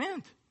her what He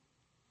meant?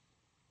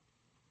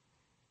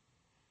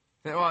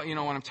 That, well,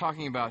 what I'm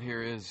talking about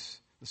here is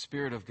the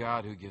Spirit of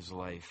God who gives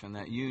life, and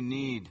that you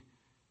need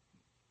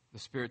the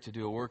Spirit to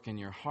do a work in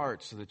your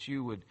heart so that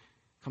you would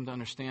come to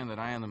understand that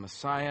I am the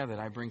Messiah, that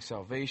I bring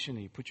salvation,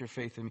 and you put your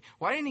faith in me.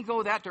 Why didn't He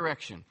go that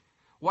direction?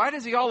 Why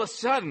does He all of a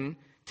sudden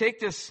take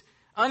this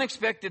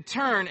unexpected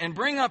turn and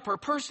bring up her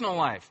personal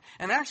life.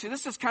 And actually,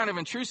 this is kind of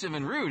intrusive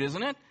and rude,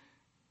 isn't it?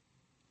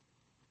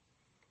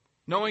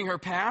 Knowing her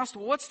past,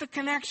 what's the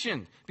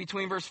connection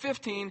between verse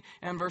 15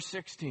 and verse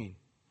 16?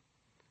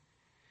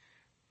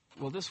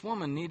 Well, this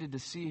woman needed to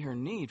see her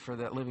need for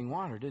that living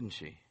water, didn't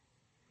she?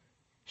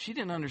 She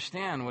didn't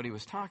understand what he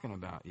was talking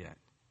about yet.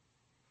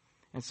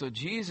 And so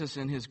Jesus,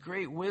 in his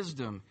great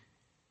wisdom,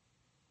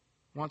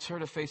 wants her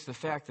to face the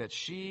fact that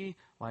she,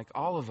 like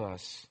all of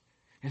us,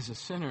 is a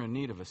sinner in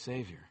need of a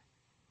Savior.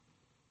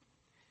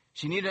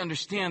 She needed to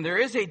understand there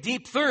is a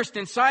deep thirst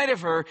inside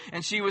of her,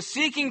 and she was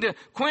seeking to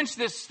quench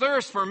this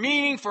thirst for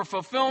meaning, for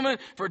fulfillment,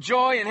 for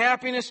joy and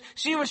happiness.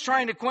 She was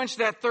trying to quench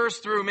that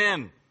thirst through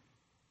men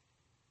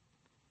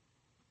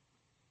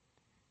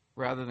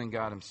rather than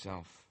God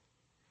himself.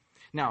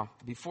 Now,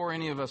 before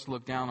any of us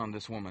look down on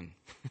this woman,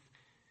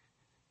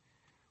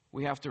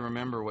 we have to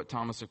remember what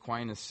Thomas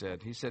Aquinas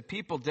said. He said,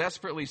 people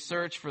desperately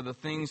search for the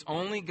things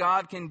only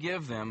God can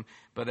give them,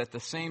 but at the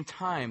same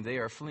time they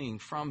are fleeing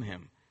from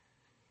him.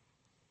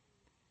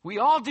 We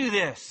all do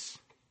this.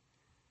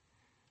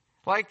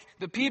 Like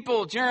the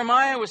people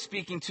Jeremiah was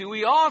speaking to,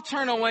 we all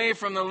turn away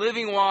from the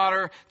living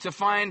water to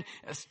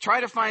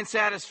try to find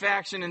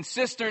satisfaction in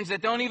cisterns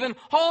that don't even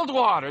hold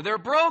water. They're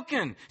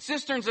broken.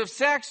 Cisterns of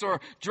sex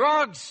or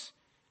drugs,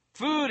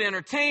 food,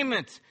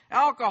 entertainment,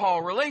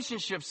 alcohol,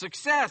 relationships,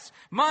 success,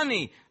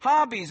 money,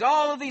 hobbies,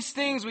 all of these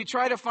things we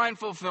try to find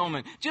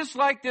fulfillment. Just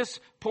like this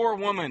poor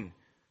woman.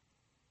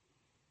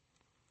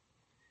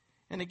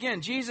 And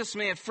again, Jesus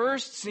may at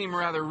first seem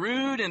rather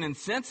rude and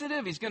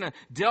insensitive. He's going to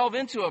delve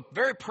into a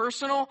very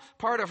personal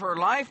part of her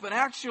life, but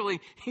actually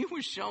he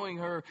was showing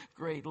her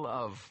great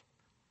love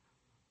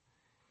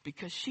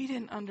because she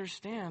didn't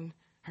understand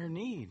her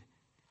need.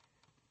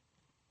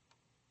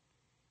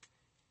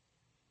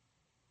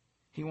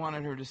 He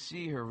wanted her to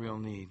see her real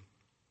need.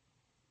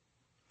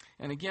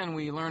 And again,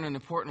 we learn an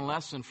important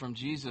lesson from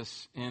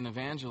Jesus in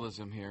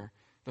evangelism here.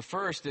 The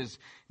first is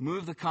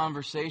move the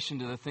conversation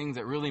to the things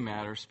that really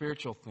matter,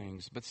 spiritual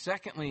things. But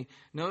secondly,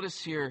 notice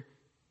here,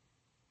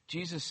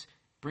 Jesus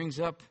brings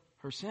up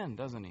her sin,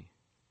 doesn't he?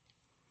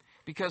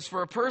 Because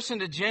for a person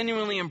to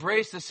genuinely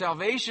embrace the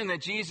salvation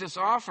that Jesus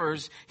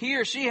offers, he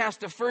or she has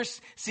to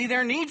first see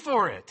their need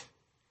for it.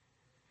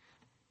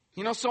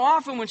 You know, so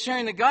often when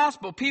sharing the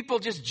gospel, people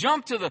just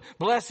jump to the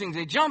blessings.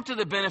 They jump to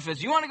the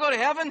benefits. You want to go to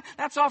heaven?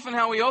 That's often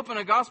how we open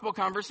a gospel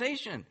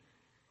conversation.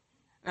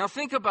 Now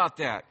think about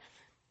that.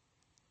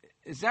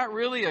 Is that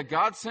really a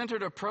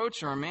God-centered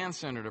approach or a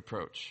man-centered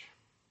approach?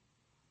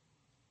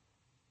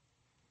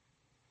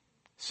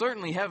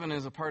 Certainly heaven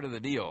is a part of the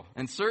deal.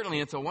 And certainly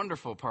it's a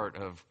wonderful part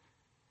of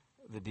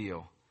the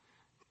deal.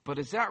 But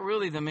is that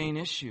really the main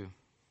issue?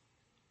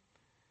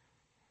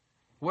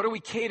 What are we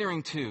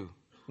catering to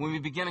when we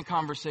begin a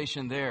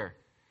conversation there?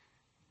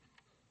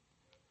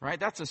 Right?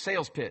 That's a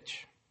sales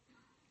pitch.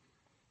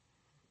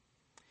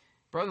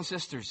 Brothers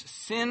and sisters,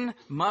 sin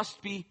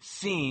must be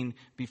seen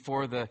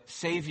before the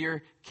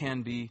Savior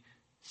can be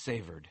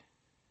savored.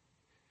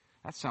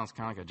 That sounds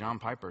kind of like a John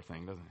Piper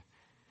thing, doesn't it?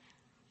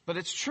 But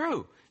it's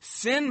true.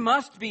 Sin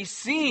must be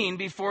seen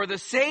before the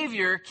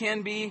Savior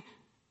can be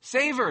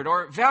savored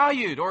or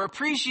valued or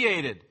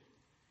appreciated.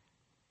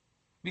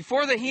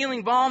 Before the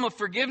healing balm of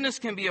forgiveness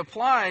can be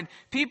applied,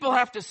 people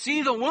have to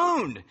see the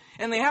wound,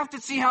 and they have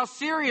to see how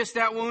serious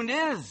that wound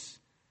is.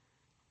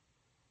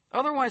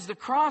 Otherwise, the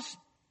cross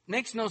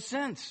makes no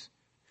sense.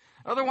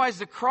 Otherwise,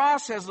 the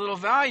cross has little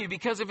value,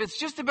 because if it's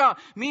just about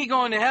me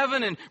going to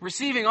heaven and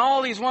receiving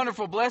all these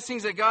wonderful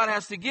blessings that God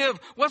has to give,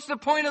 what's the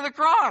point of the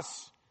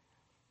cross?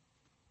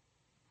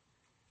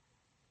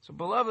 So,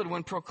 beloved,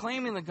 when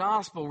proclaiming the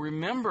gospel,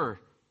 remember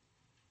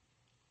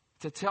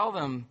to tell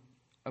them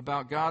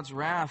about God's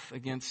wrath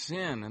against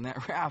sin, and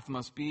that wrath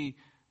must be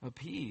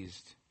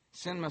appeased.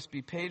 Sin must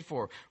be paid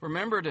for.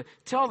 Remember to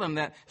tell them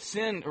that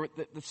sin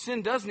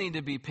does need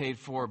to be paid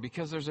for,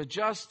 because there's a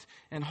just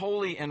and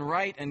holy and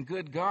right and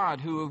good God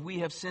who we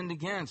have sinned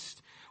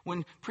against.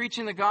 When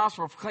preaching the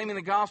gospel, proclaiming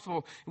the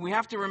gospel, we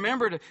have to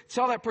remember to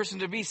tell that person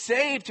to be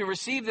saved, to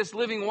receive this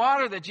living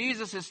water that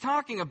Jesus is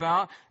talking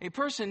about. A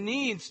person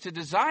needs to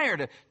desire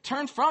to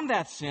turn from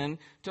that sin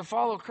to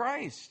follow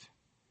Christ.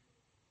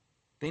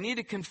 They need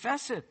to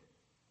confess it.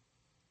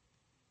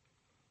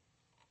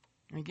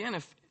 Again,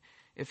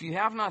 if you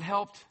have not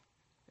helped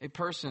a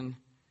person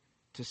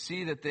to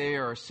see that they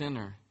are a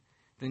sinner,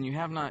 then you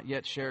have not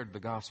yet shared the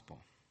gospel.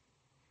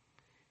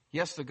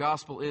 Yes, the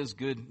gospel is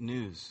good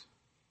news,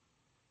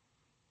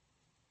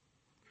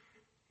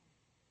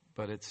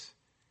 but it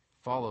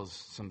follows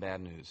some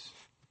bad news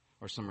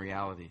or some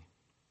reality.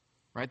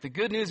 Right? The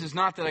good news is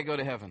not that I go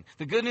to heaven.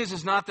 The good news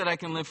is not that I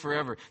can live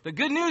forever. The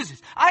good news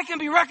is I can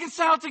be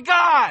reconciled to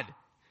God.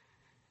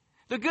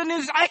 The good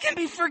news is I can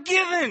be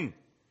forgiven.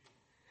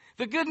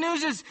 The good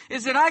news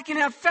is that I can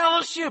have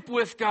fellowship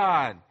with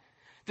God.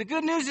 The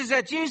good news is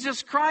that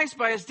Jesus Christ,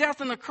 by his death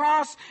on the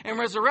cross and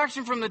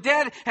resurrection from the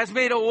dead, has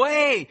made a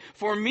way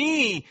for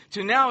me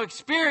to now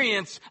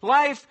experience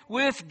life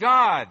with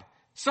God.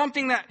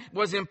 Something that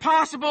was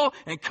impossible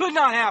and could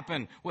not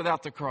happen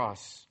without the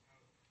cross.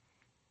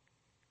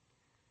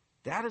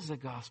 That is the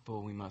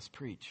gospel we must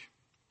preach.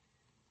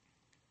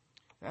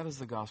 That is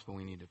the gospel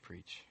we need to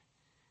preach.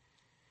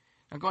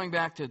 Now going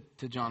back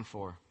to John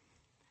 4,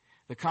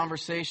 the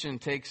conversation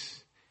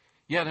takes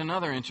yet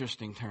another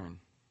interesting turn.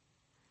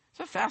 It's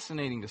a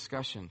fascinating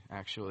discussion,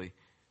 actually.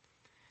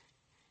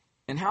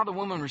 And how the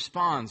woman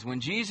responds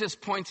when Jesus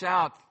points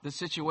out the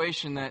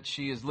situation that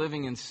she is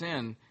living in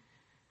sin.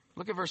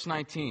 Look at verse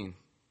 19.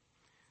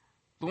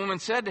 The woman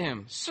said to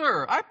him,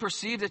 "Sir, I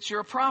perceive that you're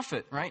a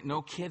prophet." Right?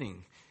 No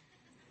kidding.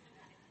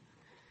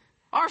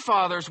 "Our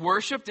fathers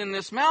worshipped in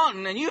this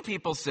mountain, and you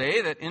people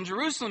say that in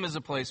Jerusalem is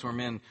a place where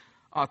men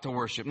ought to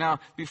worship." Now,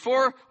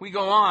 before we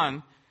go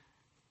on,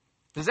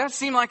 does that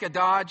seem like a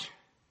dodge?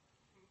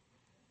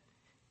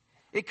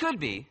 It could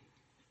be.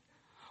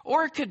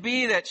 Or it could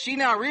be that she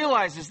now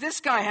realizes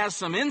this guy has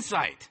some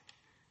insight.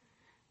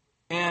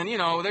 And,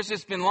 there's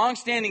just been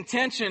long-standing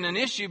tension and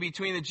issue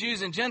between the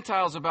Jews and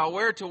Gentiles about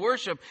where to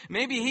worship.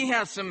 Maybe he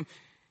has some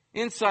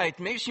insight.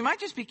 Maybe she might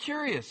just be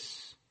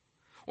curious.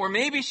 Or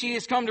maybe she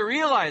has come to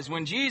realize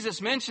when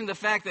Jesus mentioned the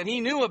fact that he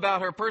knew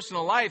about her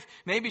personal life,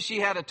 maybe she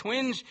had a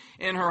twinge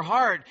in her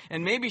heart,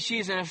 and maybe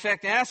she's in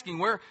effect asking,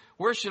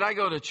 where should I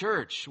go to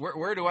church?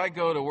 Where do I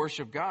go to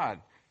worship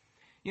God?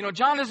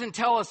 John doesn't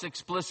tell us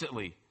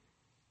explicitly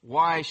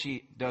why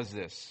she does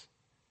this.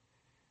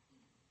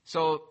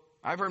 So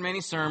I've heard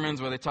many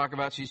sermons where they talk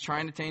about she's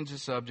trying to change the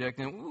subject,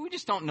 and we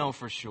just don't know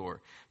for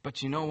sure.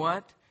 But you know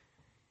what?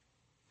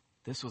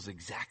 This was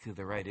exactly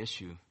the right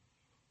issue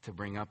to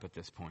bring up at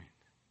this point.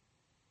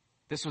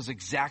 This was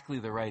exactly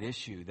the right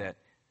issue that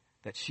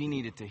she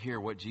needed to hear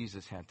what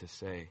Jesus had to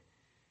say.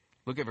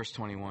 Look at verse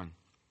 21.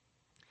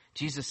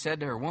 Jesus said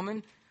to her,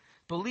 "Woman,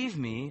 believe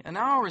me, an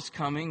hour is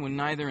coming when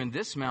neither in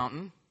this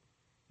mountain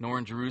nor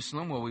in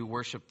Jerusalem where you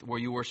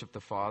worship the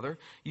Father.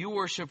 You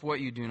worship what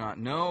you do not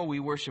know. We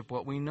worship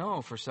what we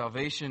know, for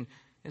salvation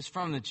is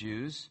from the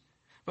Jews.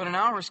 But an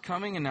hour is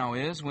coming, and now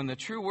is, when the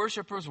true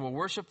worshipers will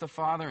worship the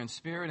Father in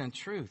spirit and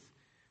truth.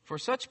 For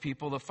such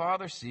people the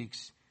Father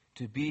seeks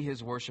to be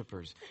his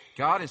worshipers.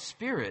 God is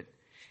spirit,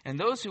 and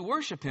those who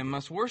worship him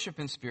must worship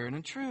in spirit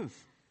and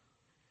truth."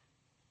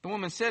 The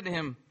woman said to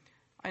him,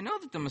 "I know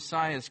that the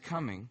Messiah is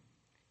coming."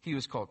 He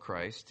was called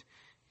Christ.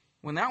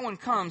 "When that one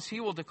comes,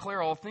 he will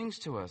declare all things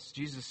to us."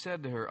 Jesus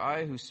said to her,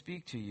 "I who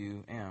speak to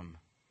you am."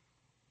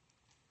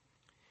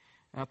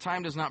 Now,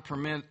 time does not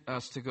permit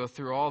us to go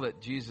through all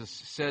that Jesus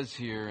says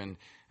here. And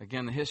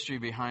again, the history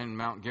behind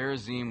Mount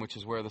Gerizim, which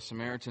is where the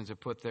Samaritans have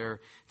put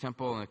their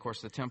temple, and of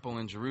course the temple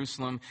in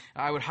Jerusalem.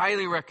 I would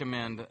highly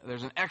recommend,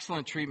 there's an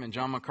excellent treatment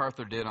John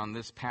MacArthur did on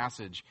this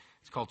passage.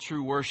 It's called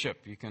True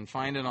Worship. You can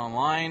find it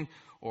online,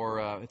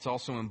 or it's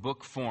also in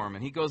book form.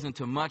 And he goes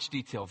into much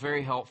detail,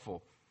 very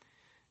helpful.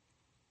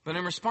 But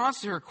in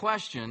response to her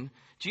question,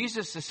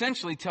 Jesus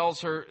essentially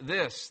tells her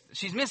this.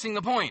 She's missing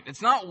the point.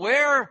 It's not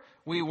where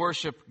we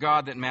worship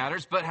God that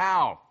matters, but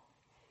how.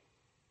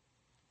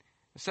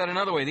 Said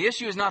another way, the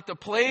issue is not the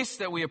place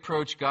that we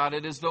approach God,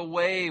 it is the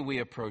way we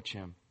approach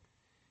him.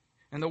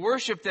 And the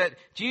worship that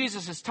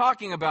Jesus is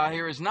talking about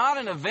here is not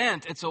an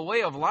event, it's a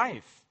way of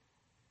life.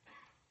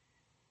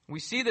 We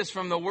see this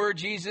from the word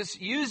Jesus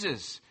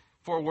uses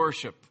for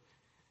worship.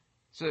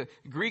 It's a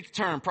Greek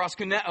term,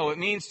 proskuneo. It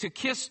means to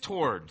kiss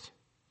toward,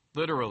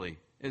 literally,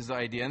 is the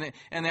idea.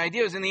 And the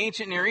idea is in the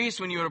ancient Near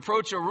East, when you would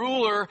approach a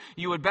ruler,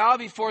 you would bow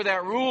before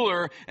that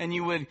ruler and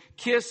you would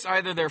kiss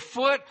either their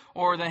foot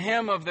or the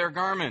hem of their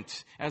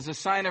garment as a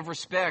sign of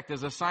respect,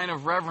 as a sign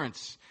of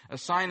reverence, a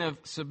sign of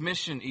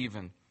submission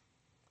even.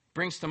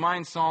 Brings to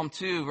mind Psalm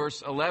 2,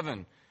 verse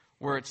 11,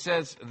 where it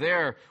says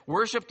there,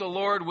 "Worship the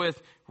Lord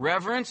with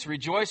reverence,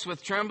 rejoice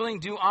with trembling,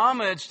 do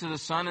homage to the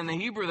Son." And the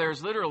Hebrew there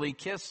is literally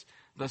kiss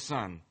the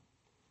Son.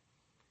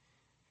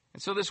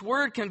 And so this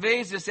word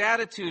conveys this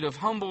attitude of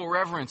humble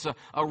reverence,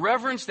 a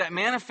reverence that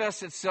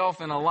manifests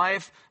itself in a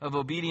life of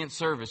obedient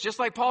service. Just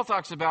like Paul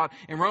talks about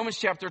in Romans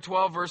chapter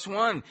 12, verse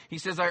 1. He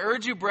says, "I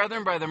urge you,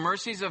 brethren, by the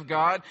mercies of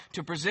God,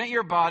 to present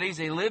your bodies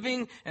a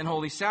living and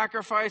holy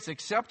sacrifice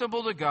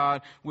acceptable to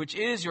God, which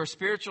is your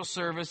spiritual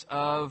service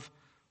of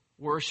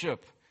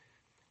worship."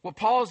 What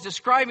Paul is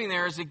describing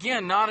there is,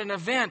 again, not an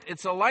event.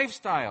 It's a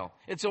lifestyle.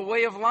 It's a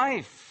way of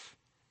life.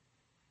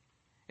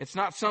 It's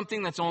not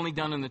something that's only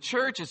done in the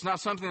church. It's not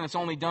something that's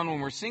only done when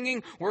we're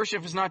singing.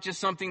 Worship is not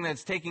just something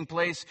that's taking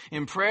place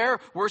in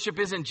prayer. Worship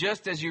isn't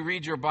just as you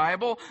read your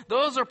Bible.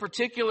 Those are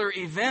particular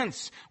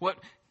events.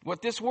 What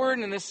this word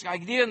and this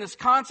idea and this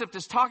concept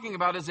is talking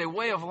about is a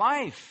way of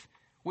life,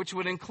 which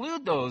would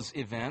include those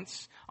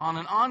events on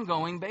an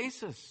ongoing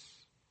basis.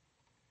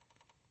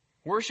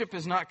 Worship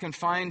is not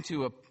confined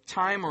to a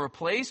time or a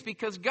place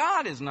because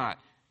God is not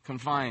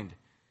confined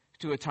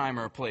to a time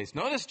or a place.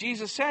 Notice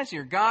Jesus says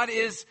here, God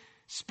is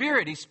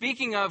Spirit. He's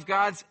speaking of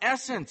God's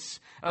essence,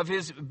 of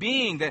his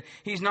being, that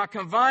he's not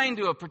confined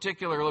to a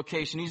particular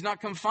location. He's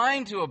not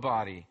confined to a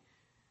body.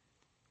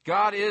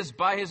 God is,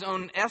 by his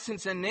own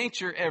essence and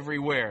nature,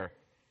 everywhere.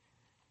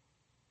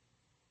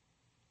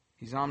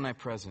 He's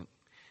omnipresent.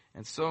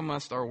 And so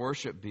must our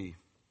worship be.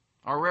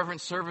 Our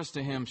reverent service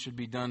to him should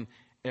be done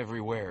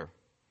everywhere,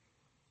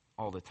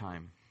 all the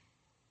time.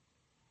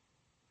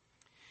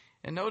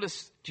 And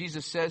notice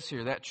Jesus says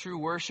here that true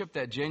worship,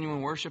 that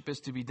genuine worship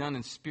is to be done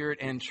in spirit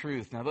and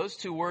truth. Now those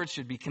two words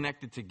should be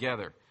connected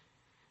together,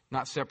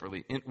 not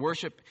separately.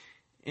 Worship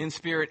in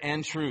spirit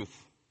and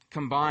truth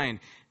combined.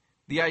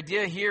 The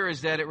idea here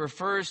is that it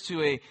refers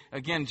to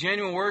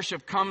genuine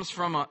worship comes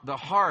from the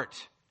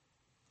heart.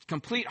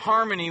 Complete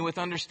harmony with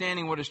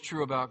understanding what is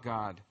true about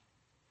God.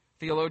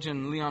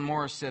 Theologian Leon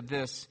Morris said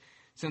this: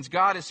 since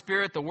God is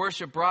spirit, the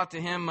worship brought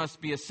to him must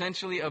be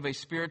essentially of a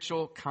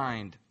spiritual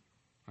kind.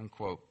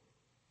 Unquote.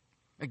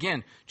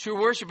 Again, true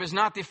worship is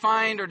not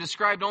defined or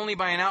described only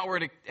by an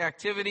outward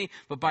activity,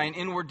 but by an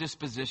inward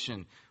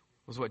disposition,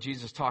 was what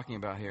Jesus is talking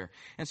about here.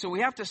 And so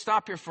we have to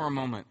stop here for a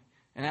moment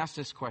and ask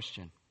this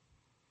question: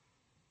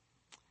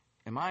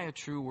 am I a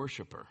true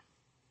worshiper?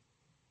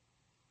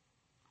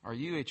 Are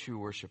you a true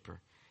worshiper?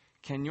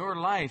 Can your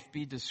life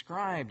be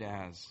described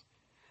as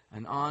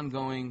an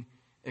ongoing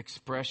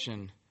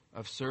expression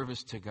of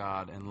service to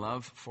God and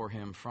love for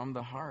Him from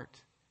the heart?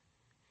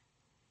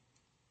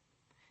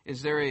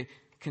 Is there a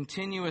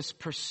continuous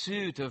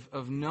pursuit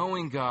of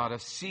knowing God,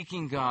 of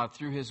seeking God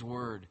through His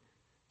Word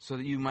so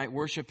that you might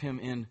worship Him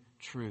in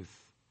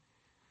truth?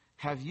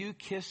 Have you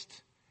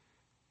kissed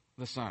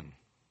the Son,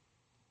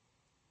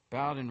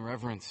 bowed in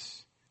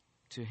reverence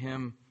to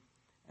Him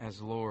as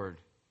Lord?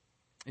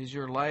 Is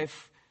your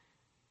life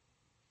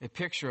a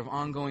picture of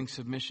ongoing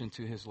submission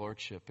to His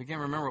Lordship? Again,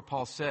 remember what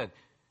Paul said.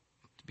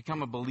 To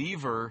become a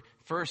believer,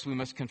 first we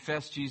must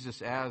confess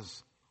Jesus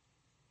as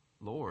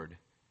Lord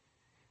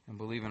and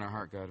believe in our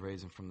heart God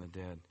raised Him from the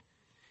dead.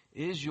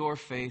 Is your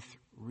faith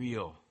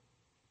real?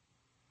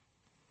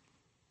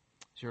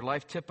 Is your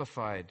life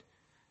typified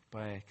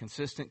by a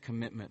consistent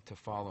commitment to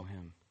follow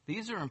Him?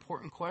 These are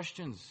important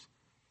questions.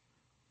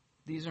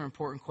 These are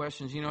important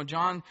questions. You know,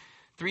 John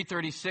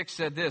 3:36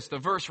 said this. The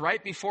verse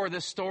right before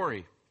this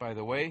story, by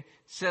the way,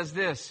 says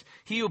this: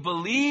 he who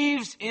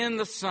believes in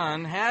the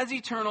Son has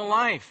eternal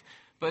life,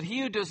 but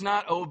he who does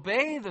not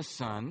obey the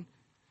Son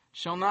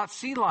shall not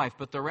see life,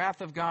 but the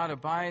wrath of God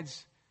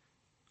abides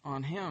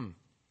on him.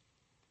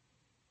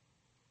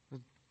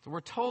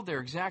 We're told there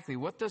exactly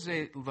what does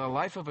the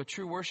life of a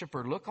true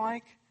worshiper look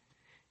like?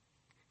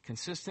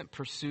 Consistent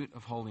pursuit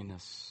of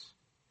holiness.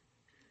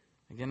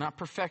 Again, not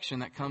perfection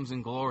that comes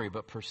in glory,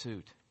 but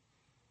pursuit.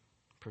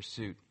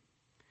 Pursuit.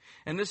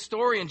 And this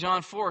story in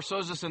John 4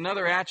 shows us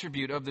another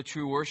attribute of the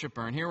true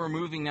worshiper. And here we're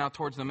moving now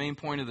towards the main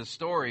point of the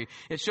story.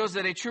 It shows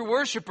that a true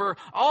worshiper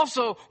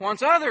also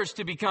wants others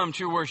to become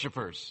true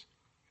worshipers.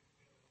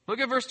 Look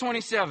at verse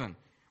 27.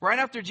 Right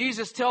after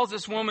Jesus tells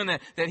this woman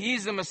that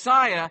He's the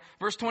Messiah,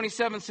 verse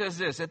 27 says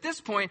this: at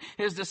this point,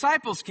 His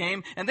disciples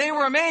came and they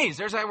were amazed.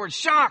 There's that word,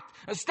 shocked,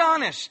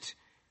 astonished,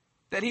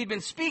 that He'd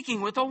been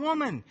speaking with a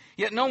woman.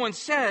 Yet no one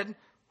said,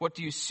 "What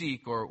do you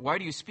seek?" or "Why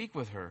do you speak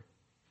with her?"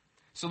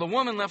 So the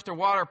woman left her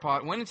water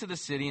pot, went into the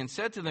city, and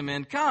said to the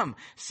men, "Come,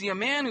 see a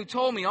man who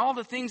told me all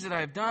the things that I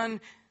have done.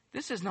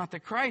 This is not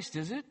the Christ,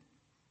 is it?"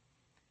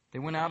 They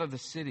went out of the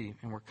city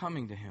and were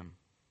coming to Him.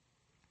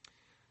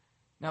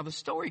 Now the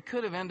story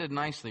could have ended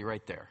nicely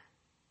right there.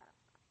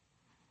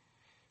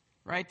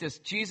 Right?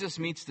 Jesus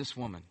meets this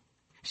woman.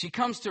 She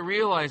comes to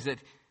realize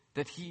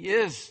that He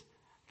is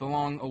the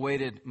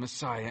long-awaited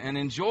Messiah. And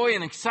in joy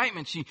and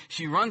excitement,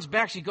 she runs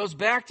back. She goes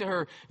back to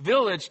her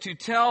village to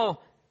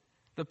tell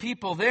the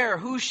people there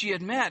who she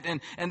had met.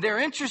 And they're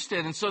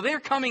interested. And so they're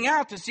coming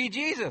out to see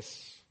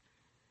Jesus.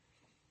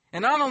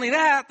 And not only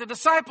that, the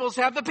disciples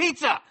have the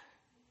pizza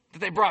that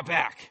they brought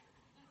back.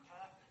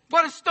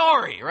 What a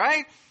story,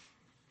 right?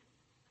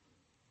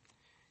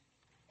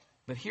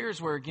 But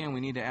here's where, again, we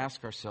need to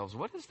ask ourselves,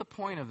 what is the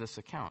point of this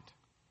account?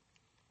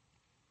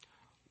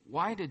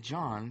 Why did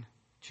John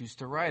choose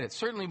to write it?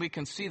 Certainly we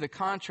can see the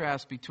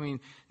contrast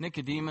between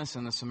Nicodemus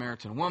and the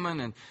Samaritan woman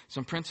and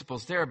some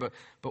principles there, but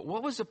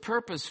what was the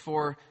purpose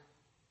for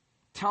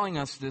telling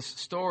us this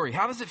story?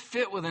 How does it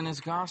fit within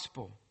his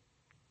gospel?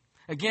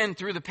 Again,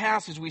 through the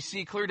passage, we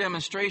see clear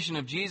demonstration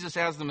of Jesus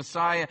as the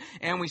Messiah,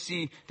 and we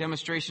see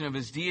demonstration of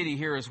His deity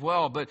here as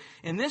well. But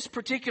in this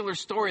particular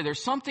story,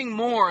 there's something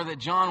more that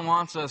John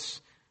wants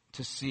us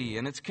to see.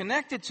 And it's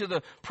connected to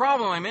the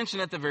problem I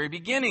mentioned at the very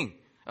beginning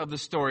of the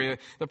story.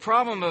 The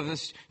problem of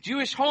this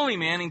Jewish holy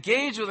man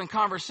engaged in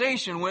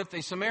conversation with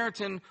a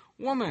Samaritan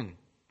woman.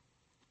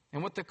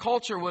 And what the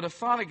culture would have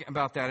thought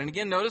about that. And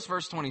again, notice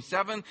verse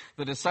 27,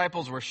 the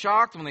disciples were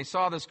shocked when they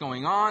saw this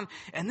going on.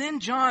 And then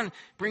John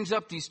brings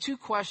up these two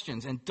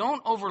questions, and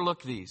don't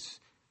overlook these.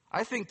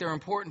 I think they're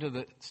important to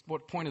the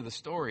point of the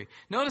story.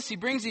 Notice he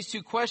brings these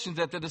two questions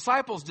that the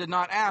disciples did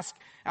not ask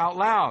out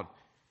loud.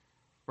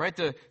 Right?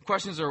 The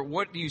questions are,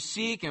 what do you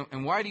seek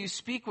and why do you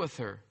speak with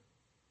her?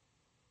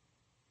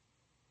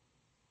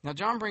 Now,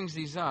 John brings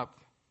these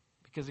up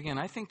because, again,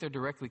 I think they're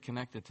directly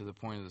connected to the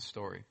point of the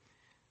story.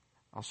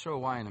 I'll show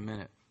why in a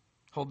minute.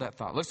 Hold that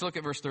thought. Let's look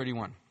at verse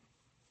 31.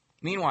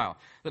 Meanwhile,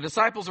 the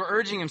disciples were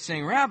urging him,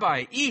 saying,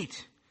 "Rabbi,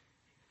 eat."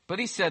 But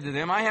he said to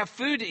them, "I have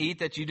food to eat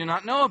that you do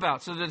not know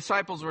about." So the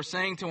disciples were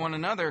saying to one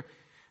another,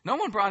 "No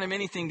one brought him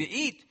anything to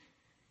eat,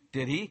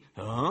 did he?"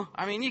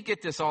 I mean, you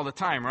get this all the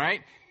time,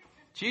 right?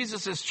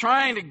 Jesus is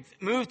trying to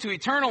move to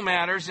eternal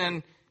matters,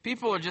 and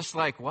people are just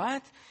like,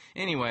 what?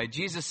 Anyway,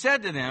 Jesus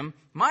said to them,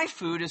 my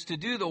food is to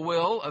do the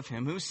will of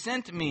him who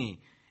sent me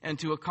and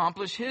to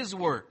accomplish his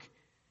work.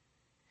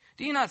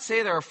 Do you not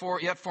say there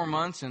are yet 4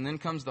 months and then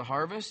comes the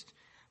harvest?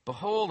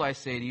 Behold, I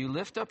say to you,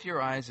 lift up your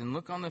eyes and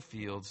look on the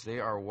fields. They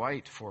are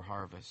white for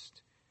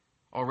harvest.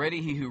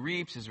 Already he who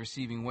reaps is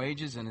receiving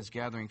wages and is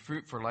gathering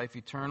fruit for life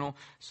eternal,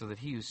 so that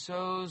he who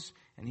sows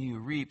and he who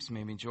reaps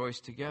may rejoice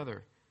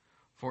together.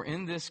 For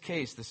in this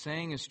case the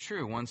saying is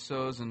true, one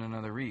sows and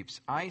another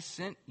reaps. I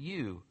sent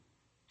you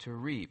to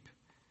reap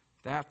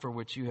that for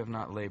which you have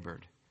not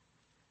labored.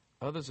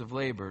 Others have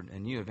labored,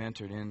 and you have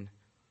entered into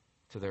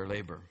their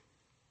labor.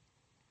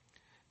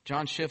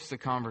 John shifts the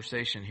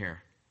conversation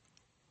here,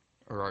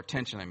 or our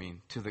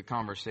attention, to the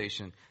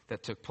conversation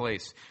that took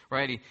place.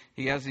 Right?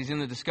 He's in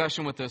the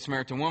discussion with the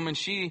Samaritan woman.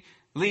 She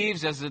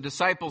leaves as the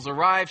disciples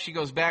arrive. She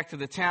goes back to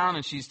the town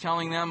and she's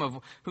telling them of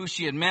who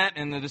she had met.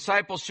 And the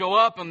disciples show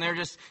up and they're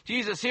just,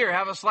 Jesus, here,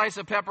 have a slice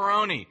of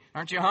pepperoni.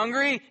 Aren't you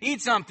hungry?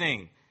 Eat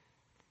something.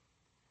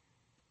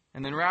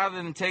 And then rather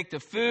than take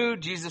the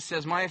food, Jesus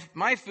says,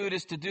 my food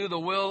is to do the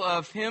will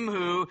of him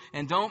who,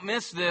 and don't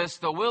miss this,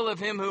 the will of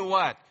him who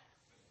what?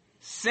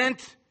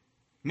 Sent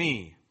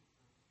me.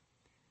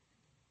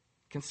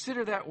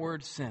 Consider that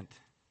word sent.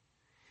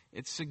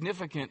 It's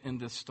significant in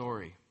this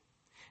story.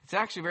 It's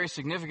actually very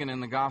significant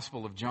in the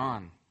Gospel of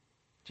John.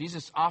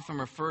 Jesus often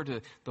referred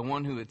to the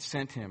one who had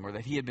sent him, or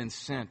that he had been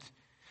sent.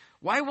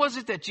 Why was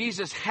it that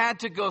Jesus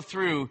had to go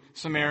through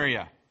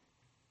Samaria?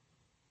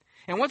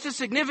 And what's the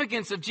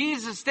significance of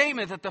Jesus'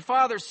 statement that the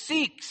Father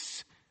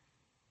seeks,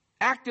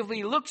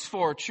 actively looks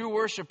for true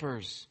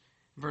worshipers?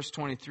 Verse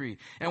 23.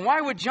 And why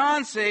would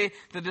John say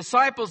the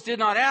disciples did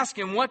not ask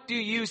him, what do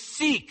you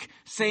seek?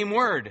 Same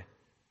word.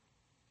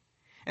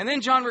 And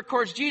then John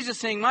records Jesus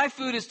saying, my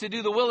food is to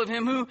do the will of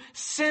him who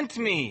sent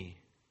me.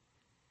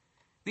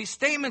 These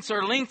statements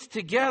are linked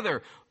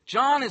together.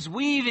 John is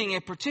weaving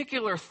a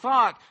particular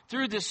thought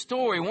through this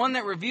story, one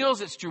that reveals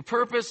its true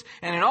purpose,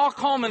 and it all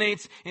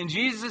culminates in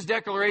Jesus'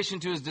 declaration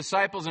to his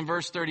disciples in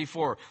verse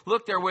 34.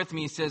 Look there with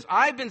me. He says,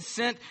 I've been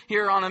sent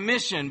here on a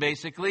mission,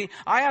 basically.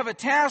 I have a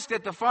task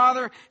that the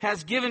Father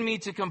has given me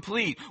to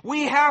complete.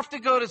 We have to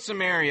go to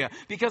Samaria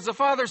because the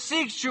Father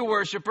seeks true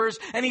worshipers,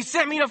 and he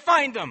sent me to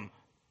find them.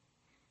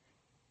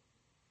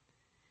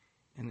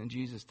 And then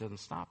Jesus doesn't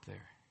stop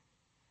there.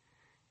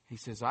 He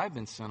says, I've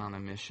been sent on a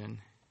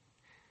mission,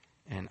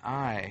 and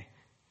I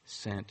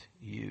sent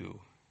you.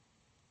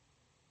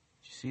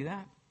 Did you see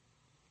that?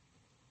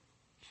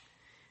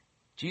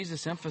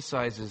 Jesus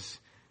emphasizes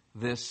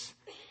this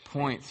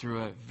point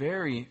through a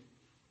very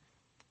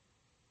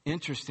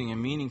interesting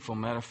and meaningful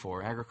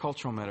metaphor,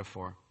 agricultural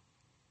metaphor.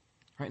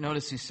 Right?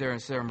 Notice he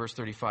says there in verse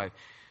 35,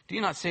 do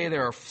you not say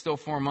there are still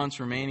 4 months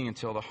remaining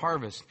until the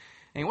harvest?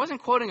 And he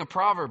wasn't quoting a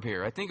proverb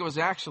here. I think it was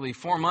actually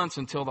 4 months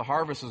until the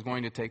harvest was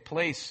going to take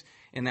place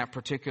in that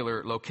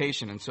particular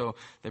location. And so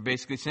they're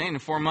basically saying in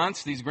 4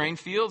 months, these grain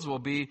fields will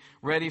be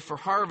ready for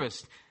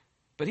harvest.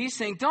 But he's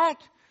saying,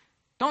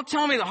 don't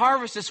tell me the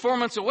harvest is 4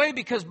 months away,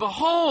 because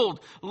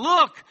behold,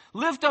 look,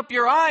 lift up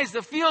your eyes.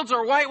 The fields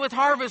are white with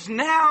harvest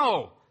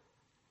now.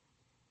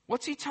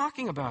 What's he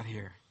talking about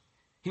here?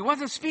 He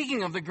wasn't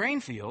speaking of the grain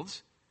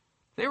fields.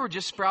 They were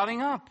just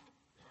sprouting up.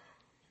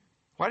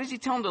 Why does he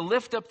tell them to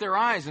lift up their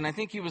eyes? And I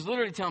think he was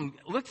literally telling them,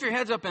 lift your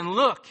heads up and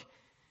look.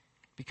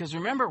 Because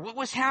remember, what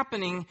was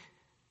happening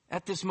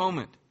at this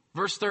moment?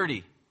 Verse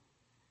 30.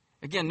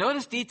 Again,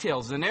 notice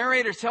details. The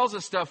narrator tells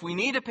us stuff we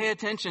need to pay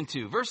attention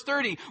to. Verse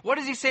 30, what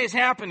does he say is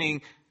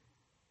happening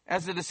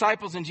as the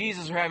disciples and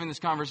Jesus are having this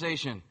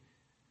conversation?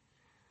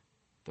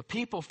 The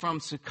people from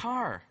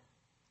Sychar,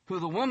 who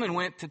the woman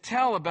went to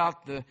tell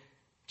about the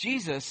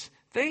Jesus,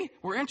 they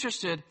were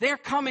interested. They're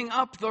coming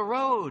up the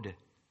road,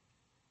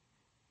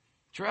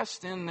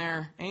 dressed in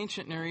their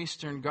ancient Near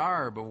Eastern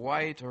garb of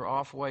white or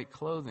off-white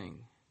clothing.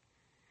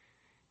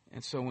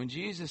 And so when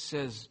Jesus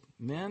says,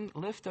 men,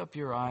 lift up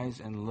your eyes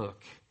and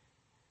look,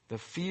 the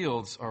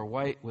fields are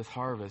white with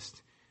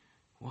harvest,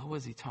 what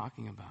was he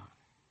talking about?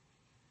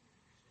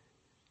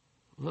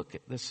 Look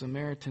at the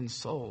Samaritan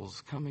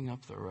souls coming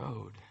up the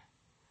road.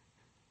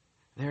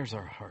 There's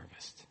our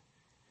harvest.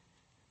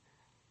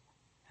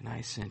 And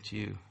I sent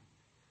you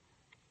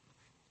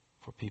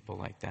for people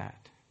like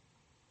that.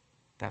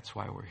 That's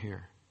why we're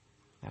here.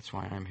 That's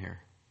why I'm here.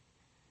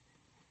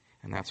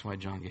 And that's why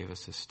John gave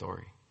us this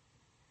story.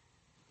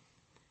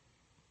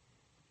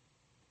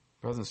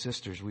 Brothers and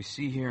sisters, we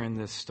see here in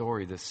this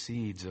story the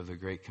seeds of the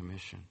Great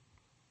Commission.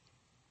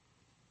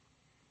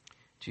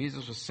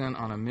 Jesus was sent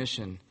on a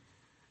mission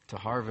to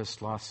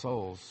harvest lost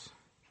souls.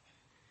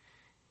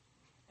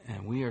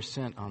 And we are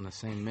sent on the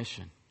same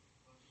mission.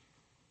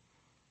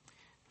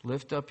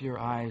 Lift up your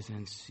eyes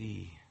and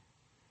see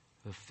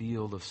the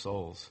field of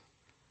souls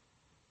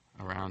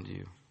around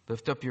you.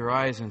 Lift up your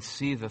eyes and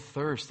see the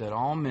thirst that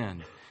all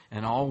men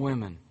and all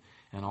women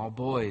and all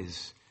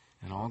boys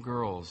and all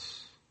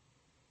girls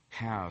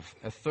have.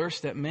 A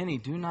thirst that many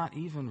do not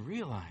even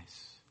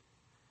realize,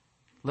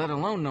 let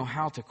alone know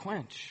how to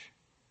quench.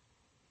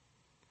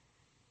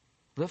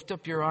 Lift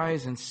up your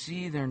eyes and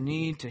see their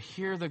need to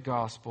hear the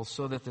gospel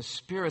so that the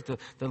Spirit,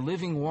 the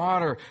living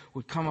water,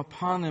 would come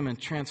upon them and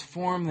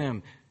transform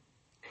them.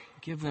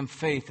 Give them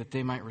faith that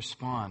they might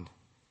respond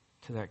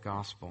to that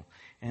gospel.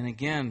 And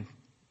again,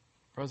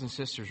 brothers and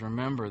sisters,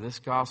 remember, this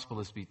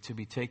gospel is to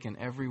be taken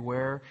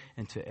everywhere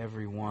and to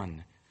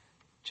everyone,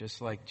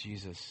 just like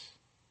Jesus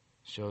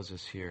shows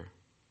us here.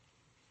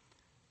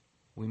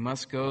 We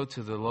must go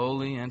to the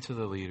lowly and to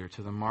the leader,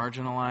 to the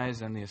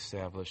marginalized and the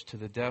established, to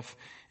the deaf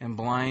and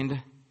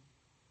blind,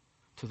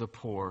 to the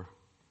poor,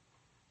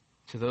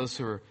 to those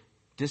who are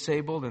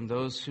disabled and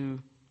those who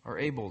are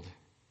abled,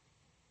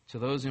 to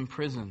those in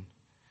prison,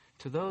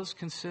 to those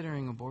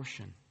considering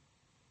abortion,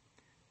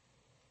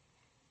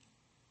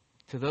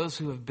 to those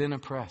who have been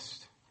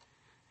oppressed,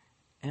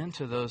 and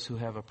to those who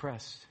have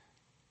oppressed.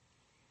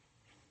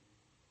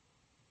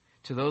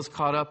 To those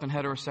caught up in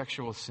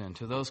heterosexual sin,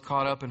 to those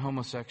caught up in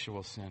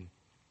homosexual sin,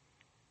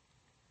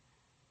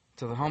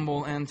 to the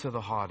humble and to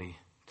the haughty,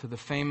 to the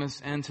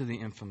famous and to the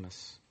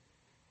infamous,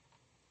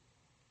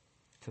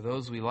 to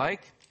those we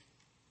like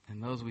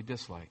and those we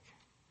dislike,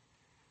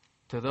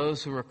 to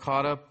those who are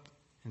caught up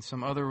in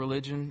some other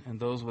religion and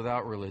those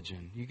without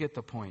religion. You get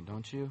the point,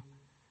 don't you?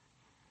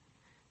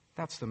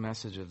 That's the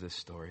message of this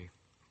story.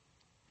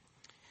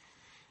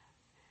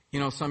 You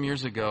know, some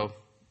years ago,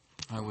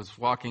 I was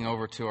walking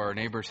over to our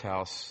neighbor's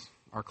house,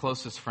 our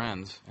closest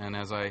friends, and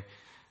as I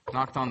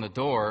knocked on the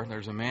door,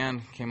 there's a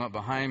man came up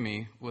behind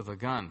me with a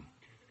gun.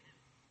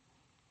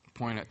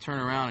 Turn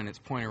around, and it's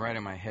pointed right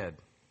at my head.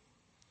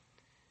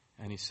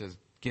 And he says,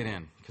 "Get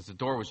in," because the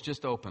door was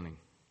just opening.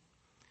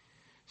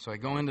 So I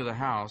go into the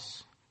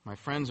house. My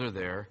friends are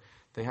there.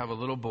 They have a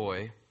little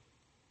boy.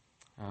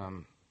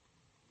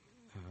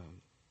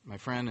 My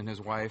friend and his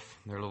wife,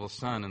 their little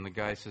son, and the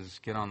guy says,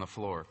 "Get on the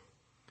floor."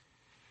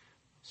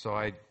 So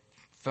I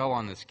fell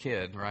on this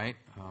kid, right?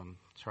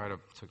 Try to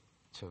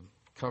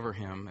cover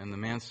him, and the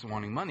man's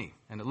wanting money.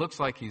 And it looks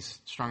like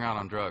he's strung out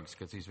on drugs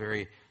because he's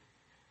very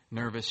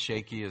nervous,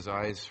 shaky, his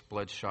eyes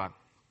bloodshot.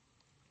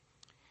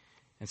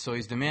 And so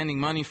he's demanding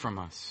money from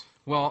us.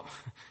 Well,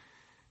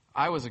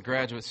 I was a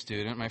graduate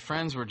student. My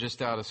friends were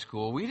just out of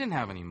school. We didn't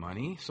have any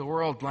money, so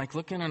we're all like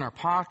looking in our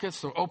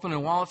pockets, or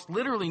opening wallets.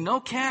 Literally no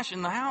cash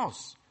in the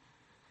house.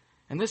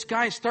 And this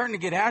guy's starting to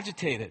get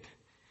agitated.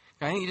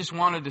 I think he just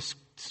wanted to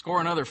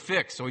score another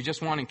fix, so he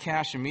just wanted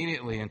cash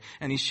immediately.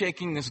 And he's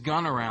shaking this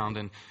gun around,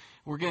 and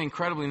we're getting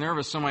incredibly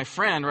nervous. So my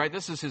friend, right,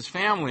 this is his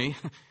family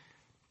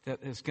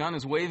that his gun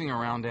is waving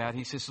around at.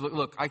 He says,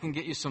 look, I can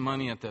get you some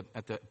money at the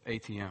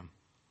ATM.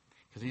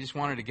 Because he just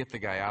wanted to get the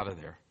guy out of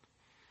there.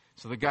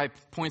 So the guy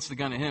points the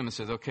gun at him and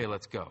says, "Okay,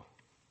 let's go."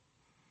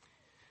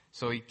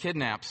 So he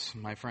kidnaps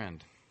my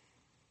friend.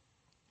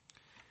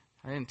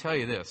 I didn't tell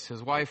you this.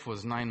 His wife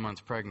was 9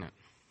 months pregnant.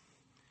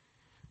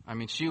 I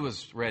mean, she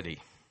was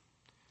ready.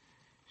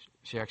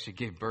 She actually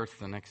gave birth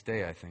the next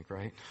day, I think,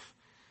 right?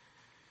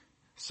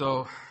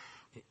 So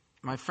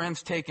my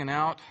friend's taken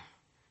out.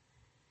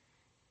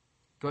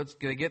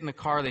 They get in the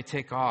car, they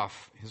take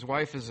off. His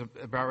wife is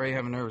about ready to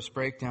have a nervous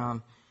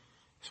breakdown.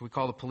 So we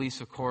call the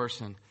police, of course,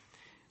 and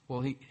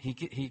well, he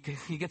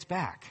gets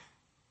back.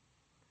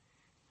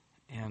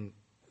 And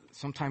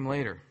sometime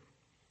later,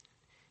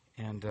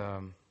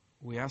 and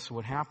we asked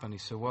what happened. He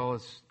said, "Well,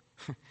 as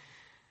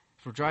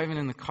we're driving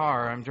in the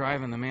car, I'm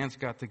driving, the man's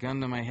got the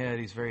gun to my head,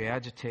 he's very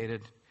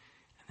agitated."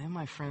 And then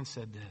my friend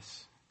said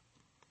this.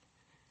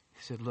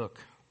 He said, "Look,"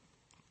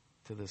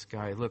 to this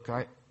guy, "look,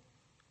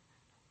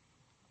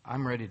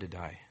 I'm ready to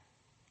die.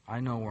 I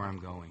know where I'm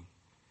going.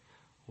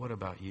 What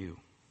about you?"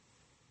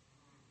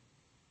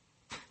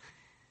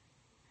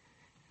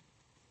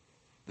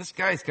 This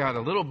guy's got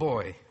a little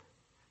boy,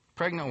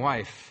 pregnant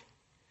wife.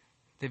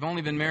 They've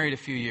only been married a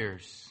few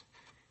years.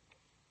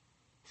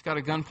 He's got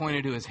a gun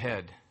pointed to his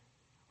head.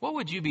 What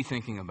would you be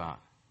thinking about?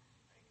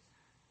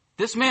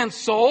 This man's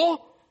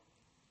soul?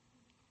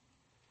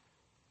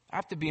 I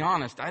have to be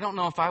honest, I don't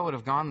know if I would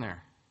have gone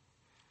there.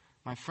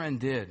 My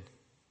friend did.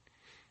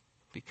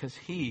 Because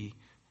he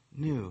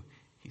knew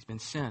he's been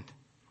sent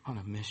on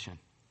a mission.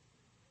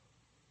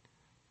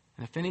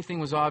 And if anything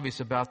was obvious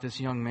about this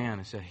young man,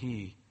 it's that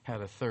he had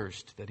a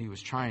thirst that he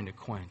was trying to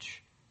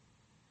quench.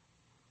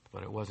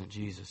 But it wasn't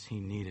Jesus.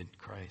 He needed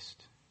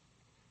Christ.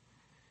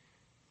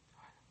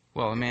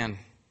 Well, the man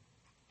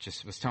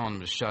just was telling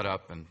him to shut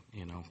up and,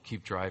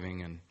 keep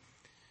driving. And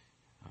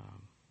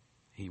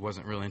he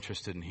wasn't real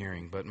interested in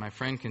hearing. But my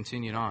friend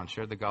continued on,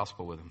 shared the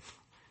gospel with him.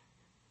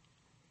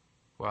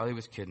 While he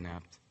was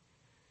kidnapped,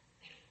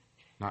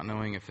 not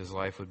knowing if his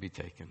life would be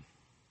taken.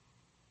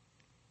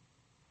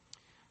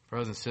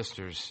 Brothers and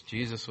sisters,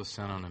 Jesus was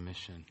sent on a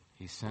mission.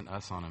 He sent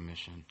us on a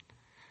mission.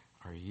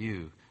 Are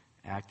you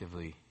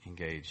actively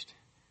engaged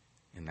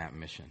in that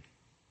mission?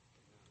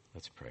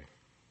 Let's pray.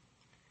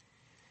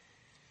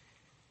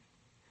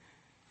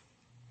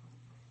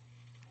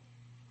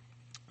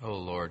 Oh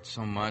Lord,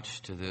 so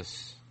much to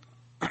this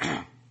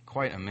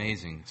quite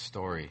amazing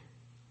story.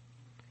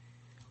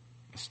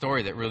 A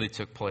story that really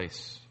took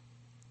place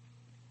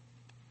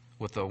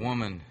with a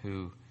woman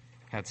who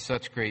had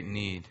such great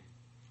need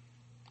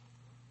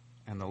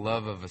and the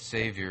love of a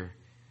Savior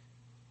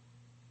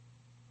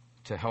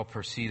to help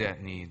her see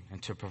that need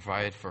and to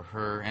provide for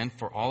her and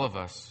for all of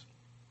us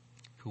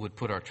who would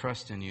put our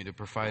trust in you to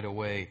provide a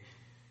way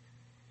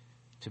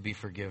to be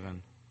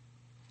forgiven.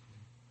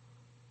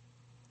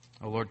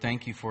 Oh Lord,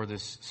 thank you for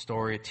this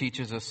story. It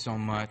teaches us so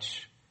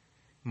much.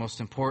 Most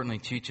importantly,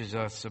 teaches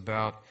us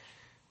about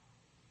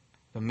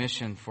the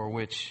mission for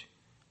which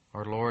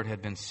our Lord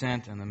had been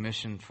sent and the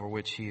mission for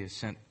which He has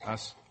sent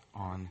us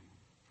on.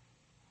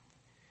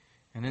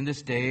 And in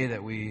this day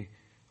that we,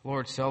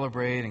 Lord,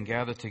 celebrate and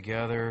gather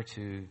together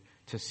to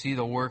see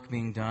the work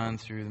being done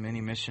through the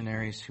many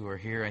missionaries who are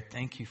here, I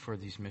thank you for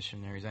these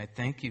missionaries. I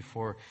thank you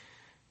for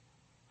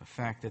the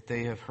fact that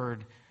they have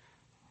heard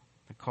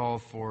the call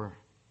for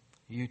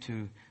you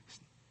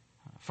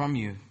from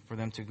you, for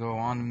them to go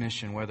on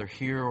mission, whether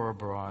here or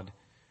abroad.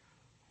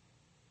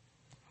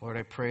 Lord,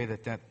 I pray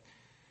that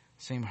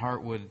same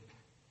heart would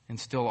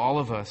instill all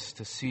of us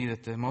to see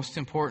that the most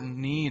important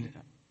need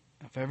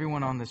of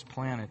everyone on this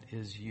planet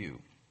is you,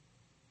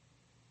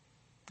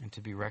 and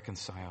to be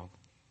reconciled.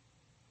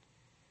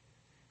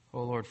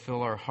 Oh Lord,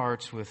 fill our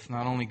hearts with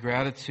not only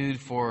gratitude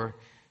for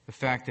the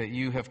fact that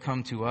you have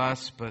come to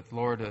us, but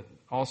Lord,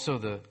 also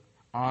the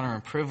honor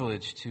and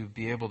privilege to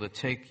be able to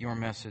take your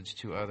message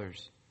to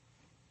others.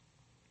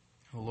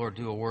 Oh Lord,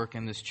 do a work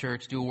in this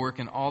church, do a work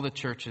in all the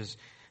churches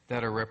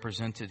that are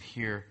represented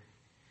here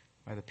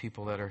by the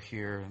people that are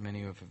here,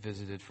 many who have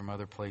visited from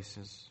other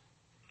places.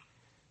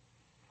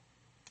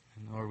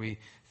 And Lord, we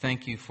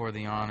thank you for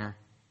the honor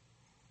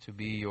to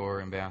be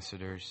your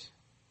ambassadors.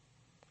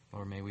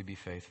 Lord, may we be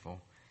faithful.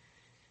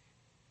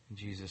 In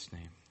Jesus'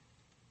 name,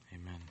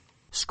 amen.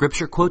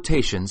 Scripture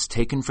quotations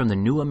taken from the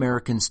New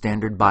American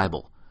Standard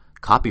Bible.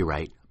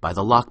 Copyright by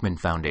the Lockman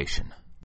Foundation.